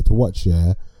content out there to watch.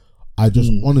 Yeah, I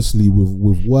just honestly,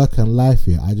 with work and life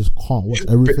here, I just can't watch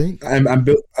everything. And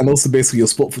also basically your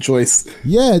spot for choice.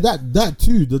 Yeah, that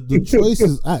too. The choice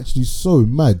is actually so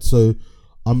mad. So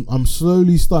I'm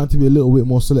slowly starting to be a little bit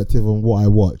more selective on what I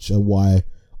watch and what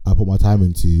I put my time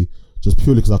into. Just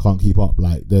purely because I can't keep up.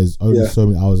 Like, there's only so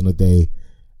many hours in a day,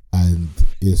 and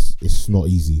it's not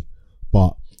easy.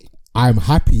 But I'm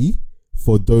happy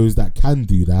for those that can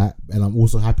do that, and I'm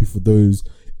also happy for those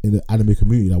in the anime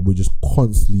community that we're just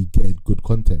constantly getting good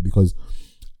content. Because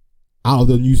out of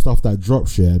the new stuff that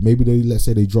drops, maybe let's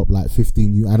say they drop like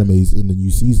 15 new animes in the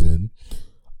new season,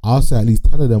 I'll say at least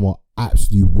 10 of them are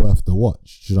absolutely worth the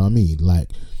watch. Do you know what I mean? Like,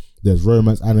 there's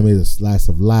romance anime, there's slice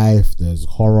of life, there's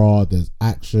horror, there's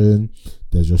action,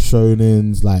 there's your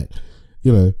shonens. Like,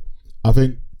 you know, I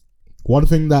think one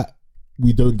thing that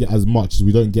we don't get as much is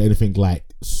we don't get anything like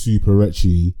super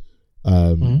ecchi,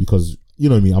 because you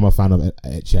know me, I'm a fan of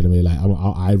ecchi anime. Like,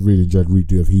 I really enjoyed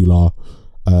Redo of Healer.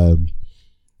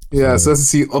 So to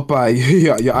see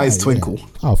Oppa, your eyes twinkle. Yeah.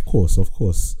 Oh, of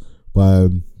course. But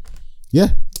yeah,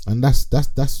 and that's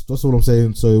all I'm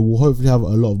saying. So we'll hopefully have a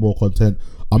lot more content.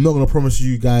 I'm not going to promise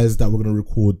you guys that we're going to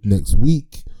record next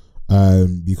week,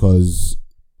 because,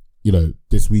 you know,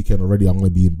 this weekend already I'm going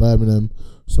to be in Birmingham,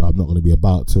 so I'm not going to be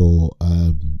about till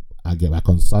I get back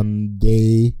on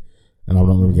Sunday, and I'm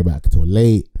not going to get back till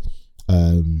late.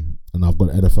 And I've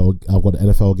got the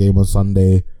NFL game on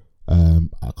Sunday.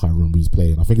 I can't remember who's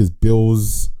playing. I think it's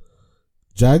Bills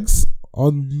Jags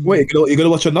on. Wait, you're gonna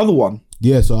watch another one?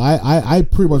 Yeah, so I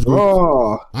pretty much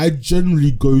go. I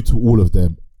generally go to all of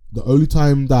them. The only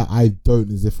time that I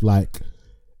don't is if, like,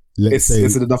 let's say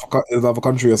it's in another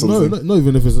country or something. No, not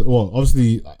even if it's, well,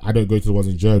 obviously I don't go to the ones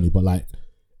in Germany, but like,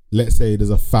 let's say there's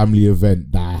a family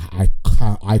event that I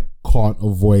can't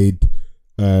avoid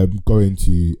going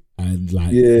to, and like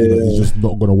it's just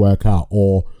not gonna work out,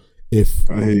 or if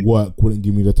work wouldn't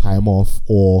give me the time off,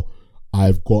 or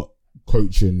I've got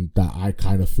coaching that I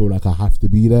kind of feel like I have to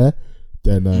be there,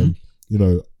 then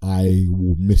I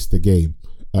will miss the game.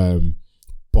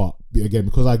 But again,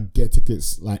 because I get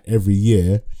tickets like every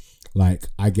year, like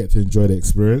I get to enjoy the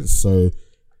experience. So,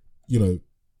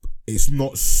 it's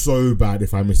not so bad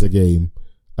if I miss a game,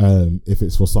 if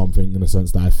it's for something in a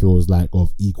sense that I feel is like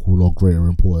of equal or greater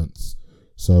importance.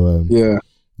 So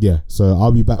so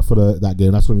I'll be back for that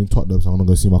game. That's going to be in Tottenham, so I'm going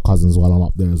to go see my cousins while I'm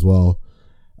up there as well.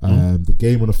 The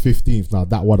game on the 15th, now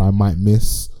that one I might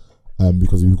miss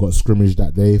because we've got scrimmage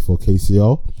that day for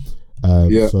KCL.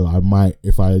 So I might,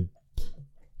 if I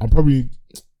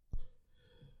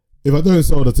don't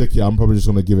sell the ticket, I'm probably just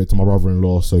going to give it to my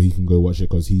brother-in-law so he can go watch it,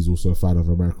 because he's also a fan of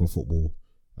American football.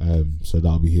 So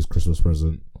that'll be his Christmas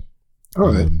present.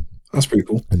 All right. That's pretty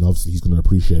cool. And obviously he's going to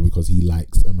appreciate it because he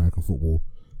likes American football.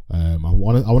 I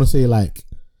want to say like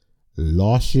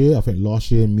last year,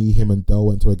 me, him and Del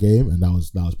went to a game, and that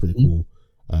was pretty cool.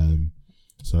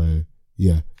 So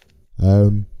yeah.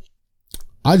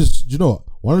 I just,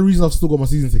 one of the reasons I've still got my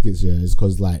season tickets here is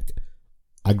because like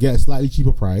I get a slightly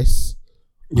cheaper price.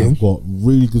 I've got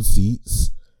really good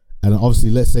seats, and obviously,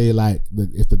 let's say like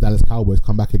if the Dallas Cowboys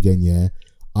come back again,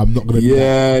 I'm not gonna.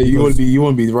 Yeah, you want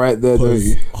to be right there, don't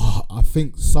you? I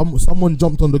think someone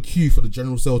jumped on the queue for the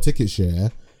general sale ticket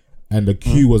share, and the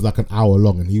queue was like an hour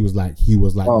long, and he was like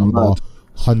number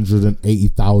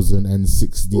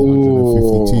 180,060,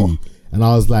 152, and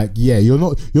I was like, yeah, you're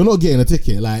not getting a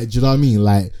ticket, like, do you know what I mean?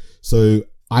 Like, so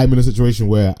I'm in a situation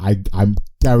where I'm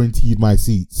guaranteed my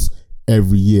seats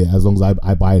every year as long as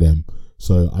I buy them.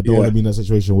 So I don't want to be in a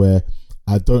situation where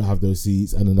I don't have those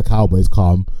seats, and then the Cowboys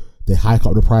come, they hike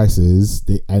up the prices,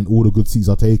 and all the good seats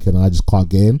are taken, and I just can't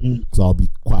get in, because I'll be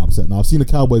quite upset. Now I've seen the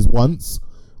Cowboys once,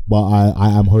 but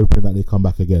I am hoping that they come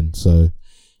back again. So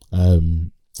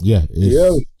send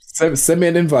me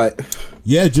an invite.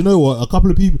 Yeah, do you know what? A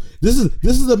couple of people. This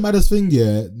is the maddest thing.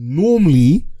 Yeah,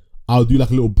 normally I'll do like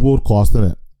a little broadcast in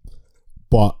it,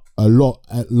 but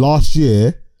last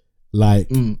year,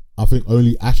 like I think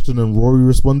only Ashton and Rory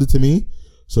responded to me.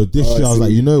 So this year I was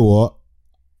like, you know what?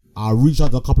 I'll reach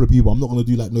out to a couple of people. I'm not gonna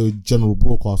do like no general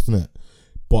broadcast in it.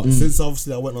 But since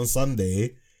obviously I went on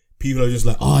Sunday, people are just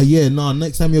like,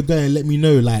 next time you're going, let me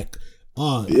know. Like,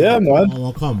 man,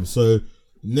 I'll come. So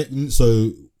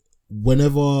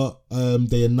whenever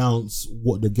they announce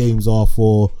what the games are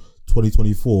for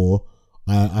 2024,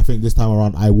 I think this time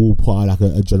around I will put out like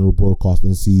a general broadcast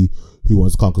and see who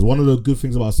wants to come. Because one of the good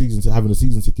things about having a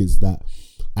season ticket is that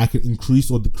I can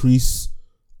increase or decrease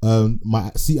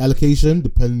my seat allocation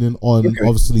depending on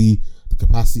obviously the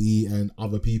capacity and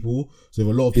other people. So if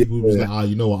a lot of people just like,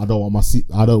 you know what, I don't want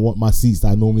my seats that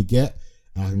I normally get,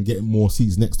 and I can get more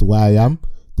seats next to where I am,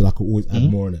 then I could always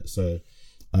add more in it. So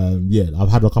I've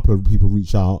had a couple of people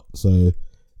reach out. So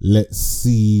let's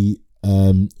see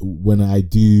when I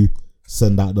do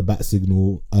send out the bat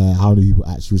signal, how many people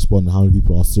actually respond and how many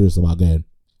people are serious about going.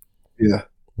 Yeah.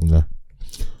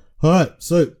 All right,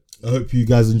 so I hope you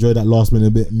guys enjoyed that last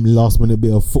minute bit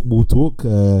of football talk.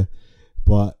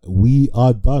 But we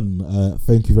are done.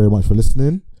 Thank you very much for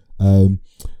listening.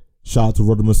 Shout out to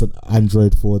Rodimus and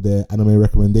Android for their anime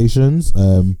recommendations.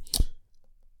 I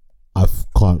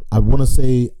want to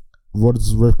say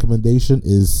Rod's recommendation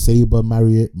is Saber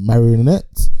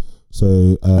Marionette.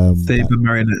 So Saber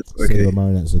Marionette. Okay. Saber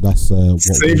Marionette. So that's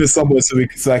save it somewhere so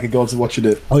I can go on to watching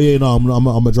it. Oh yeah, no, I'm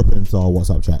gonna drop it into our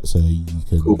WhatsApp chat so you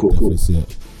can definitely see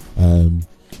it.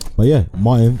 But yeah,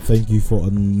 Martin, thank you for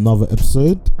another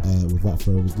episode. Without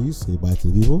further ado, say bye to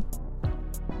the people.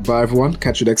 Bye everyone.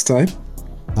 Catch you next time.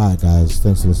 Alright guys,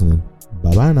 thanks for listening.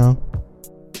 Bye bye now.